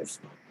Usos.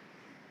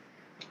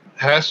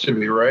 Has to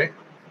be, right?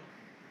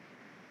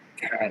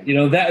 You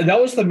know, that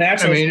was the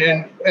match. I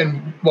mean,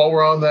 and while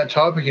we're on that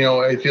topic, you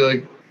know, I feel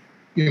like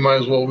we might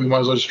as well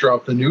just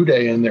drop the New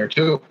Day in there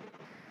too.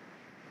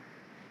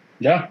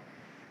 Yeah,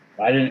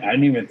 I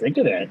didn't even think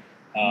of that.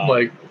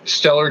 Like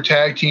stellar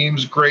tag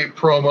teams, great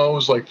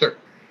promos, like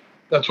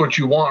that's what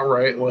you want,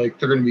 right? Like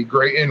they're going to be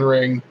great in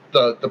ring.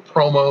 The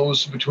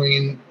promos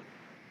between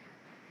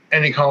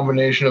any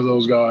combination of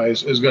those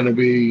guys is going to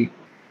be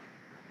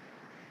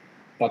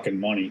fucking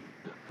money.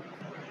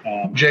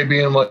 Jay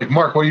being like,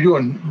 Mark, what are you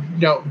doing?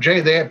 No,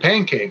 Jay, they had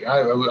pancake.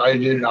 I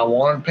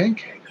wanted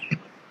pancake.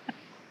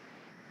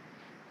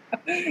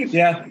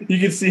 Yeah, you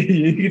can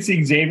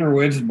see Xavier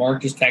Woods and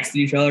Mark just texting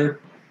each other.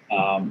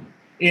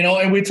 You know,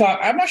 and we talk.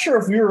 I'm not sure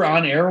if we were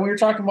on air when we were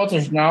talking about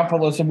this now, but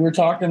listen, we were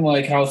talking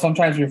like how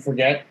sometimes we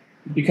forget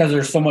because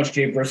there's so much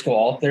Jay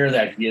Briscoe out there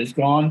that he is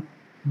gone.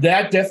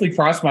 That definitely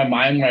crossed my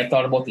mind when I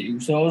thought about the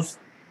Usos.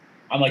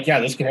 I'm like, yeah,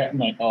 this could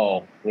happen. I'm like,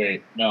 oh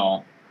wait,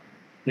 no.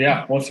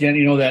 Yeah, once again,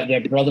 you know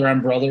that brother on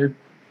brother.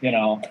 You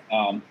know,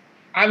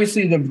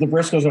 obviously the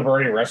Briscoes have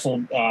already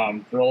wrestled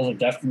Girls of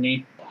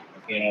Destiny.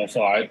 You know,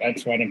 so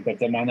that's why I didn't put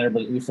them on there,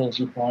 but Usos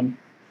were fun.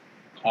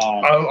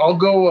 I'll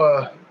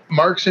go.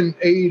 Mark's in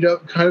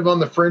AEW, kind of on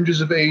the fringes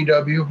of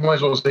AEW. Might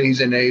as well say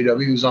he's in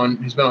AEW.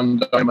 He's been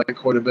on Dynamite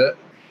quite a bit.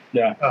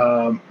 Yeah.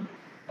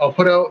 I'll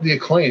put out the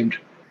Acclaimed.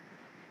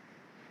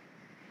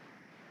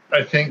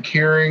 I think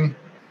hearing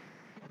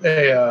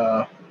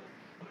a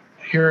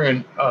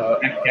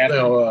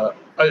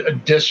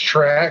diss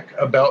track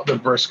about the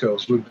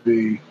Briscoes would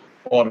be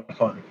a lot of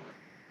fun.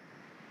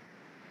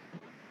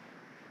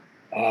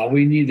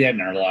 We need that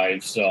in our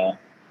lives, so.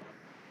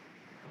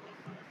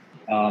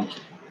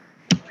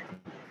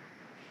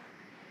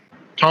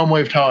 Tom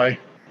waved hi.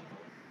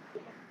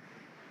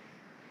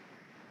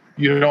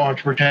 You don't have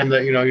to pretend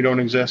that you don't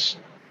exist.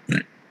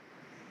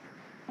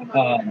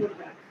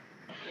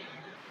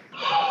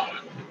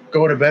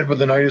 Go to bed, but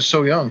the night is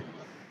so young.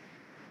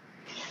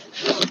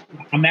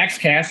 A Max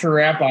Caster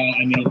rap.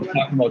 I mean, we're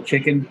talking about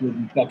chicken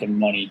with fucking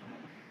money.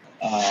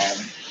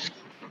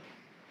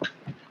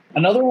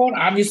 Another one,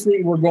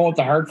 obviously, we're going with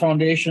the Hart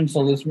Foundation,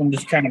 so this one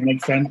just kind of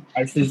makes sense.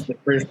 Obviously, it's the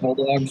British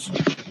Bulldogs.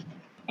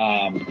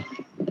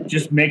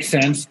 Just makes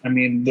sense. I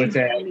mean, with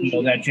that,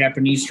 that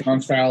Japanese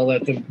strong style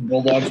that the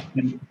Bulldogs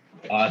can,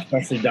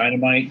 especially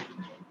Dynamite.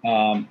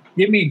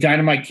 Give me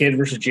Dynamite Kid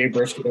versus Jay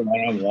Briscoe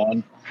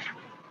 1-on-1.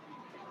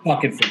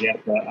 Fucking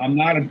forget that. I'm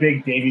not a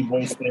big Davey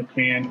Boy Smith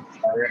fan.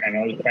 Sorry, I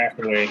know he passed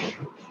away.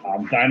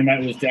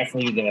 Dynamite was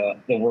definitely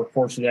the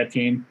workhorse of that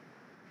team.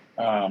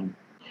 I'm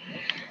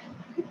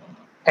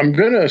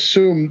going to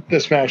assume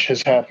this match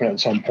has happened at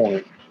some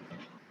point.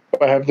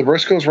 Have the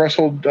Briscoes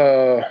wrestled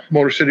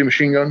Motor City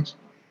Machine Guns?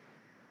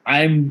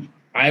 I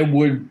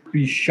would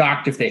be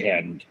shocked if they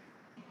hadn't,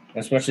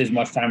 especially as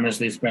much time as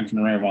they spent in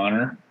the Ring of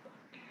Honor.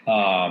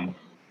 But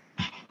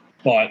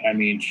I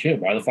mean, shit,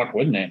 why the fuck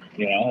wouldn't it?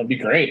 It'd be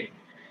great.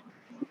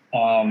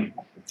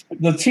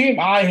 The team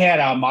I had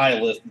on my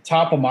list, the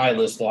top of my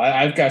list, though,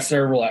 I've got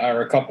several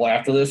or a couple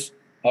after this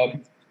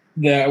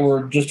that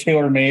were just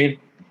tailor made.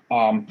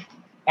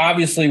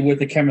 Obviously, with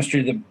the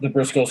chemistry the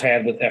Briscoes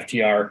had with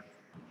FTR,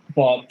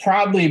 but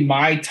probably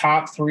my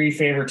top three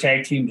favorite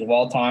tag teams of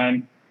all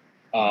time.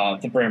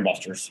 The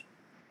Brainbusters,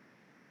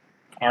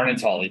 Arn and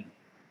Tully.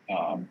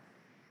 The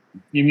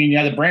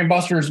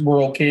Brainbusters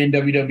were okay in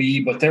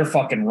WWE, but they're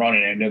fucking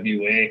running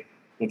NWA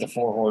with the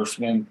Four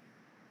Horsemen.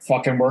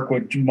 Fucking work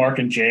with Mark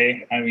and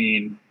Jay. I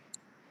mean,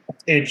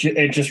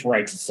 it just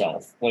writes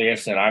itself. Like I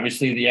said,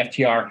 obviously the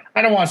FTR.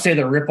 I don't want to say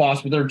they're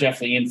ripoffs, but they're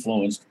definitely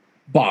influenced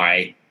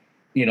by,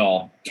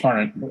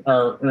 Tarn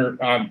or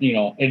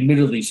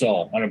admittedly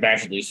so,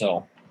 unabashedly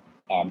so.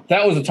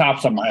 That was the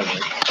tops on my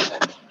list.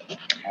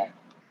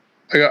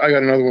 I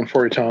got another one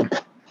for you, Tom.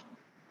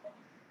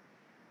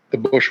 The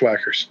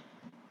Bushwhackers.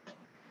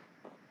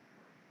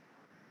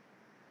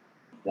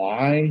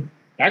 Why?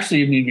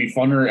 Actually, it'd be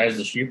funner as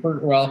the Sheeper.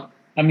 Well,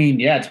 I mean,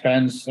 yeah, it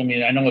depends. I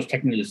mean, I know it's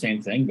technically the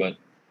same thing, but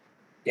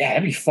yeah,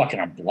 that'd be fucking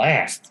a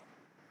blast.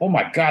 Oh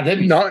my god, that'd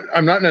be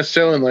I'm not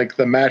necessarily like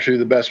the match would be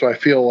the best, but I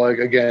feel like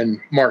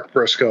again, Mark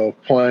Briscoe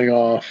playing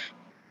off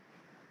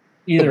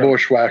the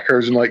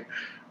Bushwhackers and like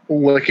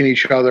licking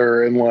each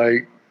other and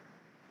like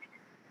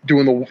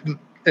doing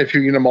if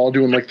you get them all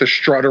doing like the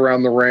strut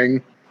around the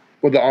ring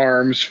with the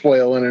arms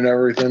flailing and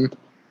everything.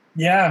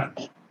 Yeah.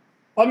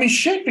 I mean,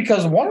 shit,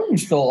 because one of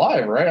them's still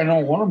alive, right? I know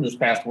one of them just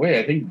passed away.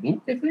 I think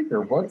Luke,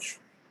 or Butch.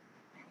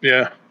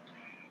 Yeah.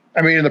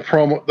 I mean, in the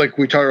promo, like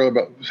we talked earlier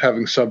about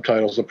having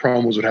subtitles, the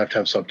promos would have to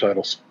have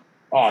subtitles.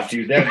 Oh,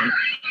 dude, that'd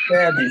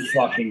be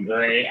fucking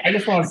great. I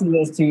just want to see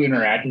those two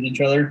interact with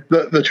each other.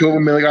 The two of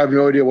them, like, I have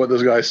no idea what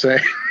this guy's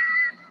saying.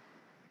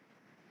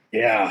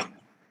 Yeah.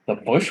 The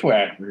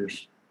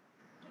Bushwhackers.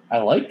 I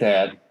like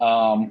that.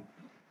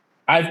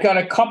 I've got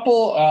a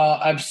couple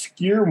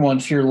obscure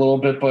ones here a little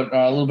bit, but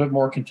a little bit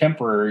more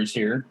contemporaries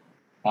here.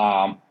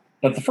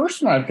 But the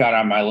first one I've got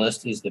on my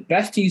list is the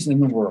besties in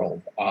the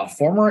world,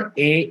 former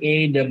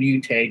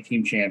AAW Tag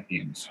Team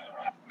Champions.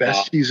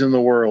 Besties in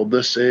the world.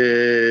 This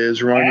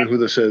is, remind me who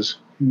this is.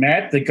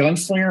 Matt, the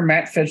Gunslinger,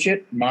 Matt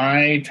Fitchett,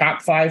 my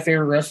top 5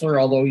 favorite wrestler,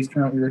 although he's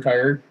currently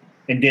retired,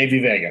 and Davey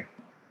Vega.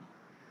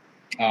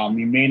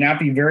 You may not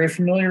be very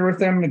familiar with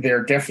them.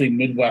 They're definitely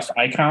Midwest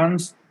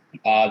icons.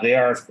 They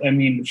are,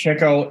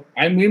 check out,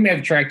 we may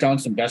have tracked down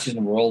some besties in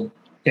the world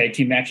tag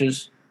team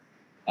matches.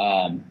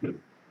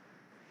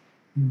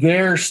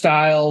 Their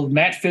style,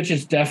 Matt Fitch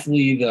is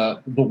definitely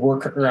the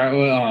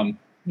worker.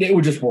 It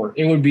would just work.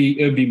 It would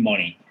be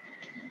money.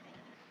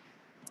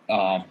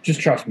 Just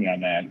trust me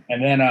on that.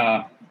 And then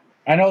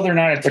I know they're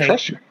not a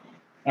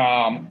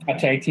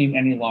tag team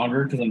any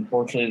longer because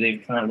unfortunately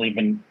they've currently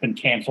been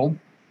canceled.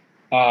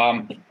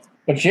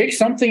 But Jake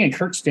Something and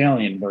Kurt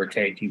Stallion were a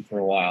tag team for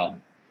a while.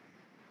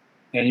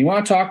 And you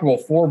want to talk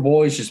about 4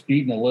 boys just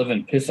beating the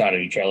living piss out of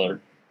each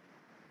other.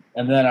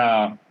 And then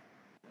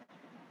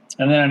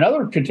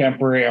another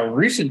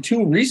contemporary,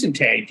 two recent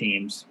tag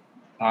teams,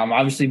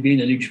 obviously being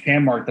the New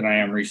Japan mark that I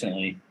am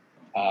recently.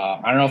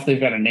 I don't know if they've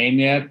got a name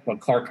yet,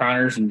 but Clark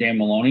Connors and Dan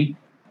Maloney.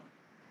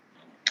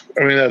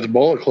 I mean, that's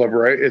Bullet Club,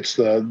 right? It's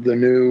the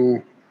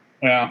new.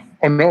 Yeah.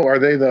 Oh no, are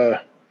they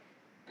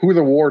who are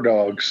the War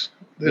Dogs?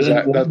 That's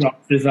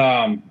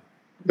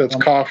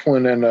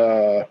Coughlin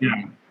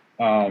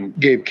and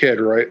Gabe Kidd,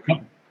 right?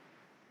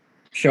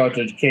 Shout out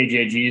to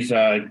KJG's.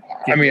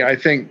 I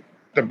think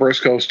the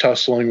Briscoes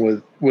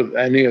tussling with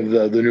any of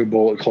the new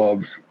Bullet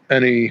Club,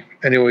 any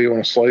way you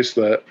want to slice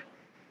that,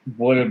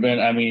 would have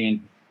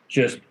been.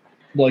 Just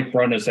like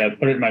Brenda said,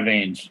 put it in my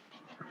veins.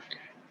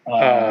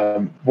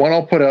 One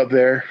I'll put out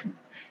there,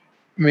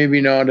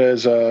 maybe not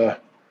as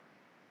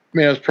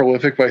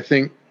prolific, but I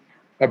think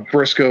a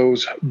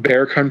Briscoes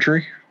Bear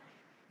Country.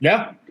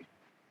 Yeah.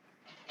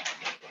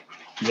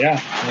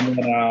 And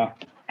then I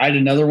had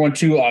another one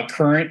too.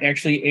 Current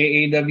actually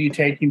AAW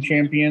Tag Team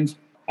Champions,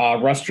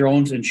 Russ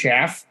Jones and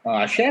Shaft.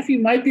 Shaft you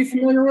might be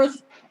familiar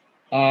with.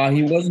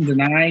 He wasn't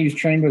denying. He was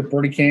trained with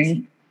Brody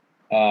King.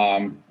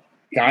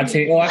 God's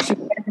Hate. Well,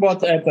 actually, talk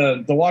about that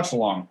at the watch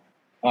along.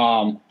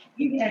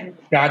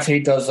 God's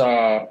Hate does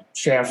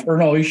Shaft, or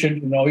no,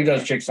 he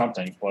does Jake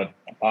Something, but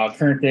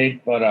current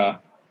date.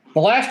 But the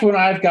last one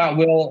I've got,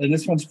 Will, and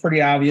this one's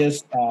pretty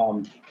obvious.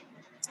 I'm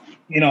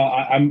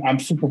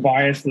super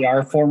biased. They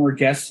are former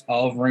guests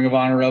of Ring of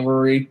Honor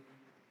Revelry,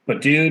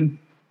 but dude,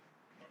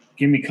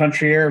 give me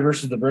Country Air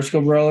versus the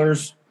Briscoe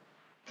brothers.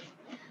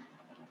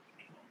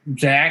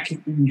 Zach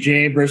and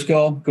Jay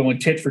Briscoe going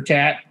tit for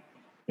tat,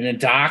 and then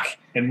Doc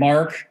and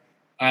Mark.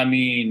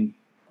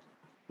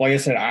 Like I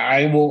said,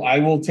 I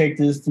will take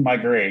this to my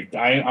grave.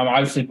 I'm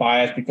obviously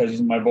biased because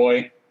he's my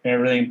boy and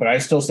everything, but I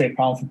still say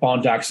pound for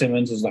pound, Doc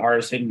Simmons is the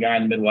hardest hitting guy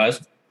in the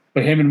Midwest.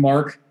 But him and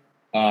Mark,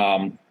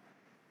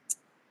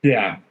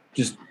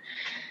 just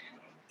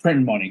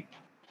printing money.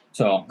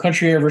 So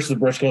Country Air versus the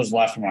Briscoes is the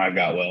last one I've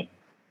got, Will.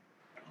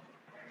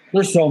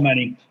 There's so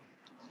many.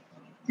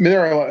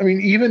 There are.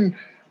 Even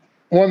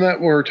one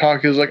that we're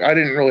talking is I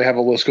didn't really have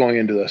a list going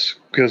into this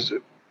because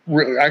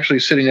actually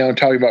sitting down and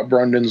talking about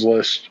Brendan's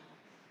list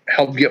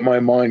helped get my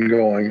mind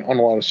going on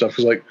a lot of stuff.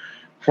 Because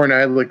before I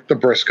had the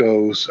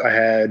Briscoes, I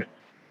had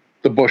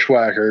the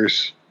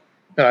Bushwhackers,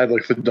 and I had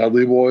the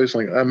Dudley Boys.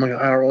 I don't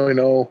really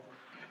know.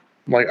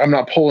 I'm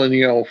not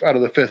pulling out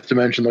of the fifth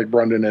dimension like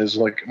Brendan is.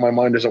 My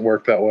mind doesn't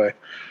work that way.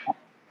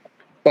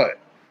 But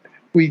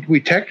we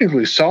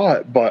technically saw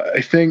it. But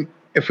I think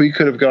if we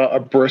could have got a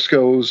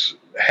Briscoes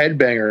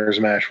Headbangers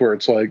match where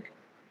it's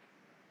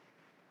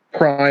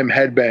prime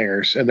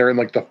headbangers and they're in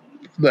the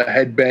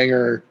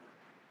headbanger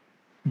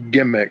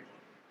gimmick.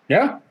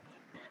 Yeah.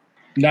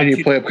 And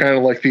you play up kind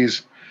of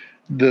these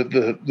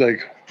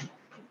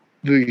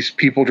these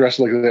people dressed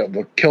they got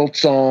the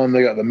kilts on,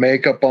 they got the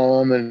makeup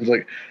on, and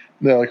they're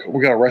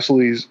we gotta wrestle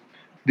these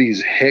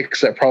hicks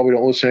that probably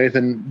don't listen to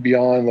anything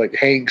beyond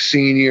Hank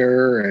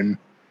Senior and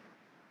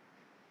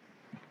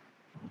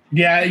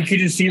yeah, you could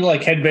just see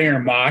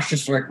Headbanger Mosh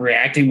just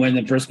reacting when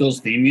the Briscoes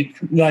theme,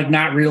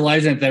 not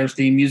realizing that their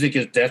theme music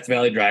is Death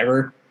Valley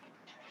Driver,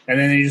 and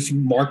then they just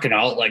marking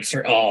out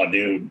oh,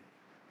 dude,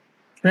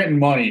 printing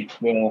money,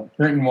 Will,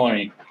 printing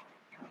money.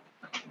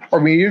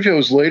 Or even if it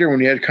was later when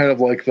you had kind of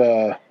when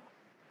the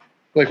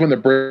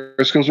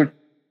Briscoes would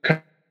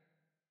kind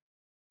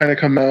of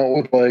come out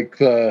with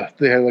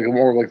they had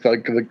more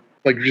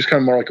just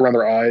kind of more around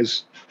their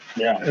eyes,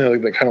 yeah,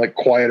 and they kind of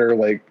quieter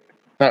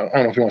I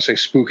don't know if you want to say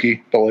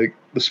spooky, but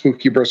the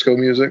spooky Briscoe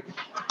music.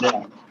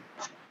 Yeah.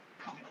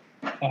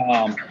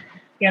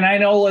 And I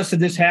know, listen,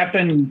 this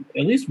happened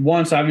at least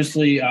once.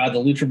 Obviously, the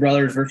Lucha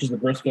Brothers versus the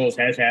Briscoes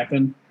has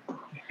happened.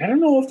 I don't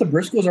know if the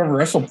Briscoes ever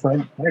wrestled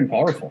Pride and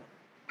Powerful.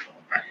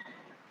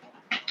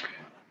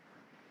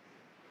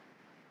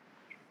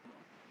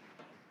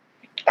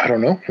 I don't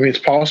know. It's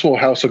possible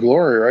House of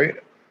Glory, right?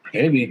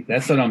 Maybe.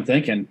 That's what I'm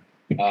thinking.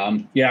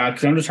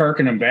 Because I'm just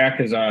harkening back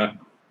because I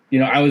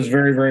was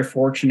very, very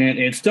fortunate.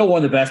 It's still one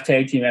of the best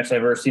tag team matches I've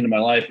ever seen in my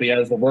life. But yeah, it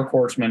was the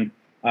Workhorsemen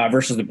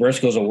versus the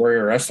Briscoes of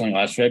Warrior Wrestling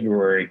last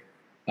February.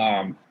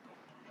 I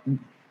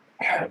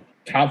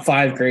top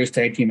 5 greatest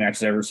tag team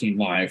matches I've ever seen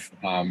live.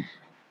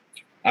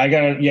 I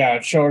gotta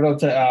show it out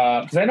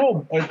to because I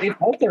know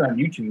it's out there on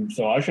YouTube,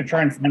 so I should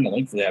try and find the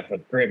link for that.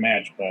 But great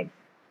match. But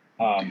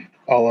I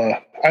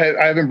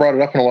haven't brought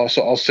it up in a while,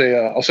 so I'll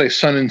say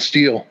Sun and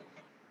Steel,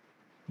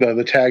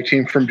 the tag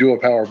team from Duo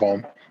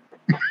Powerbomb.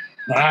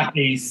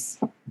 Nice.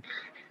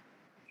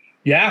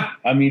 Yeah,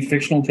 I mean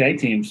fictional tag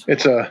teams.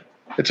 It's a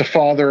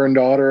father and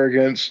daughter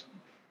against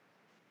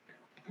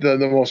the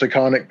most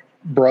iconic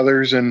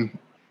brothers, and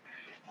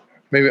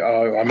maybe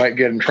I might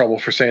get in trouble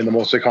for saying the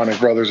most iconic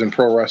brothers in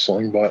pro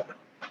wrestling, but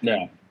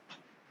yeah,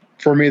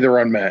 for me they're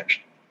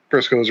unmatched.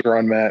 Briscoes are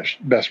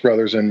unmatched, best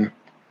brothers in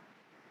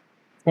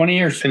 20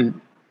 years.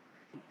 And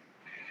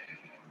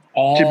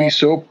to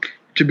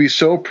be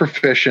so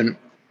proficient,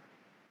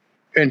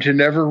 and to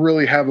never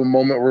really have a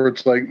moment where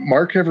it's like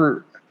Mark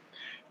never.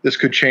 This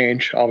could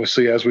change,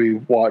 obviously, as we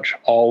watch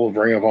all of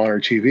Ring of Honor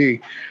TV.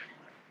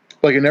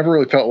 Like, it never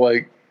really felt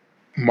like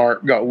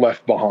Mark got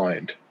left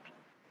behind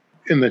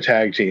in the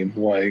tag team.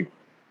 Like,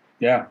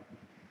 yeah.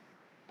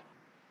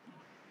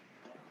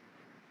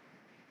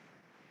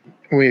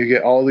 We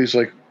get all these,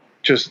 like,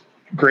 just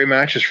great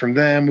matches from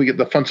them. We get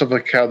the fun stuff,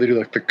 like how they do,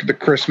 like, the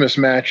Christmas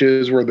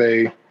matches where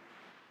they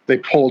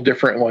pull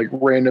different, like,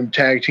 random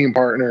tag team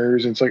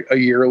partners. And it's, like, a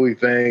yearly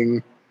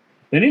thing.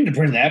 They need to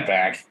bring that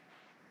back.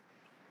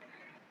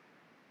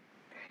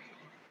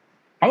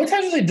 How many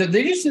times did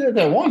they just did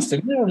that once?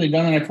 Didn't they? Or they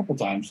done it a couple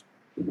times?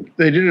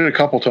 They did it a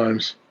couple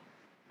times.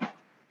 I'll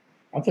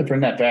have to bring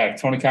that back.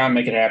 Tony Khan,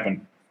 make it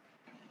happen.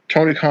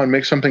 Tony Khan,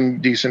 make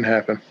something decent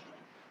happen.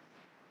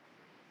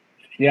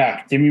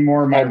 Yeah, give me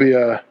more.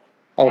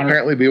 I'll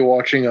apparently be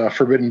watching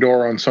Forbidden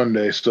Door on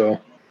Sunday, so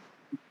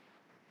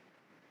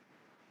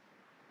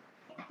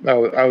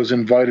I was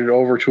invited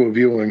over to a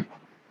viewing.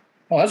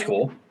 Oh, that's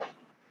cool.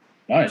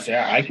 Nice.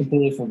 Yeah, I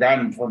completely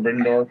forgotten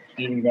Forbidden Door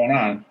even going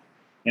on.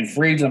 And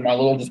Freeds, I'm a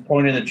little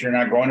disappointed that you're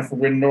not going to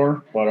Forbidden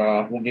Door,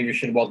 but we'll give you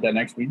shit about that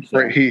next week. So.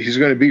 Right, he's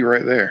going to be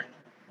right there.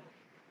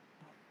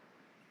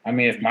 I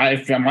mean, if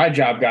my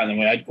job got in the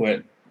way, I'd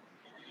quit.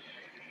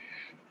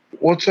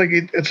 Well, it's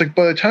like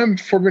by the time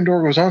Forbidden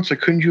Door goes on, it's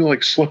like, couldn't you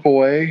like slip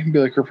away and be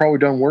like, we're probably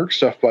done work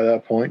stuff by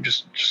that point?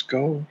 Just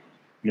go.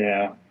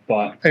 Yeah,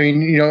 but I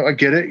mean, I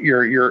get it.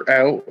 You're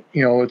out.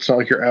 It's not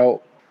like you're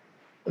out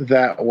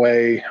that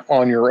way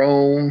on your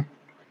own.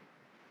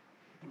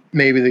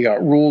 Maybe they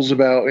got rules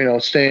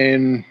about,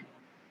 staying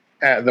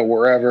at the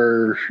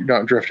wherever,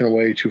 not drifting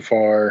away too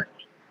far.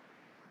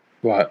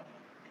 But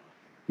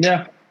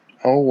yeah.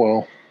 Oh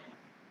well.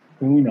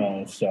 Who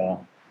knows?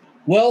 So,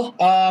 well,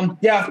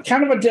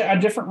 kind of a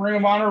different Ring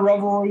of Honor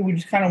Revelry. We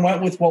just kind of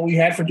went with what we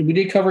had we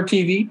did cover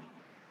TV,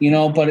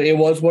 but it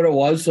was what it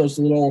was. So it's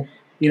a little,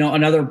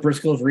 another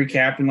Briscoes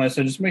recap. And like I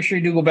said, just make sure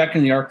you do go back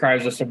in the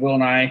archives. I said, Will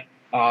and I,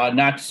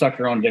 not to suck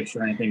your own dicks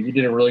or anything. You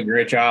did a really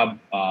great job.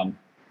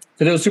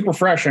 Because it was super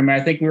fresh. I mean, I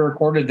think we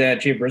recorded that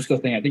Jay Briscoe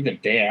thing, I think the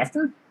day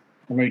after,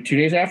 or maybe 2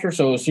 days after.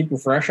 So it was super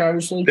fresh,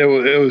 obviously.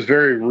 It was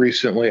very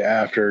recently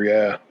after,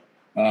 yeah.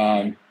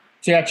 So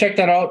yeah, check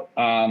that out.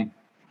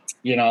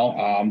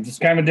 It's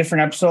kind of a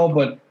different episode,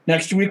 but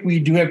next week we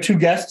do have 2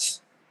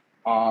 guests,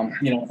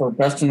 for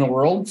Best in the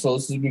World. So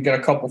we got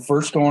a couple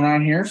firsts going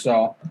on here.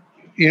 So,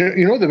 you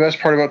know what the best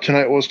part about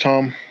tonight was,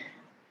 Tom?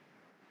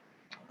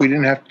 We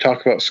didn't have to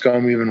talk about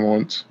Scum even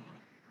once.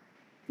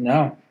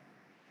 No.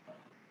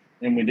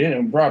 And we did.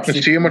 And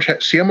see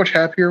how much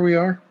happier we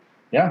are?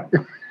 Yeah.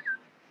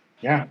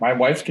 Yeah. My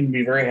wife's can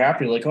be very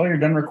happy. Like, oh, you're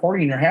done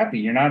recording and you're happy.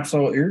 You're not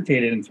so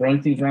irritated and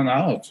throwing things around the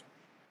house.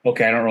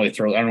 Okay, I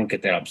don't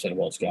get that upset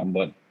about Scum,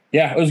 but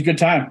yeah, it was a good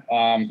time.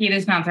 He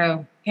does not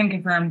throw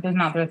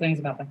things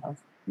about the house.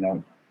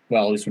 No.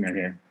 Well, at least when you're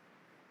here.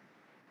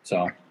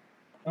 So.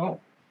 Oh.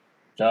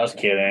 Just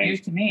kidding.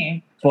 Used to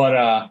me. But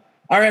all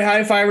right,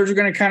 High Fivers, we're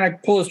gonna kind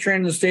of pull this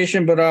train to the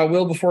station, but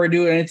Will, before I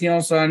do anything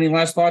else, any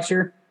last thoughts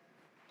here?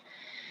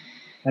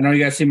 I know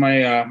you guys see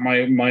my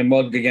my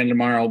mug again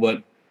tomorrow,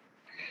 but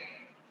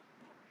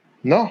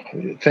no.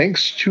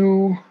 Thanks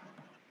to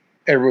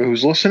everyone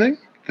who's listening.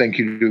 Thank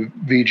you to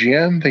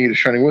VGM. Thank you to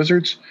Shining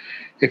Wizards.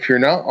 If you're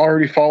not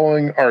already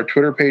following our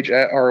Twitter page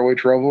at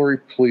ROH Revelry,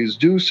 please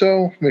do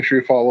so. Make sure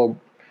you follow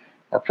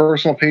our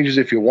personal pages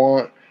if you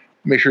want.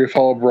 Make sure you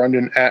follow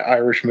Brendan at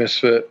Irish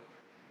Misfit.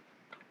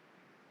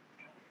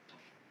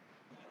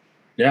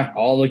 Yeah,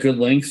 all the good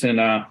links. And,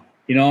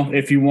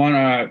 if you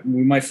want,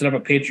 we might set up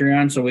a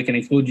Patreon so we can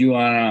include you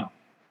on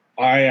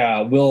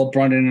Will,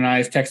 Brendan, and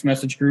I's text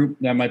message group.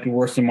 That might be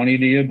worth some money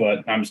to you,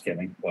 but I'm just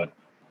kidding. But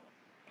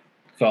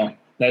so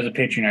that's a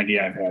Patreon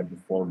idea I've had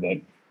before. But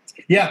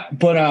yeah,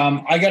 but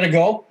I got to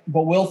go.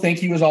 But Will,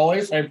 thank you as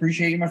always. I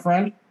appreciate you, my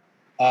friend.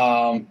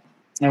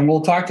 And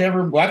we'll talk to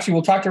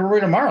we'll talk to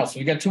everybody tomorrow. So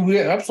we got 2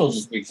 episodes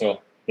this week.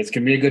 So it's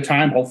going to be a good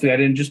time. Hopefully I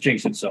didn't just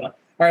jinx it. So, all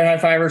right,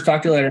 High Fivers.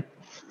 Talk to you later.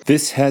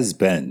 This has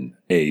been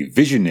a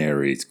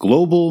Visionaries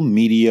Global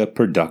Media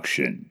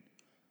production.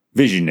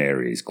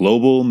 Visionaries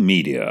Global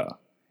Media,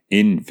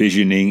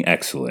 envisioning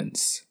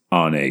excellence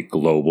on a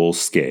global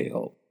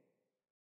scale.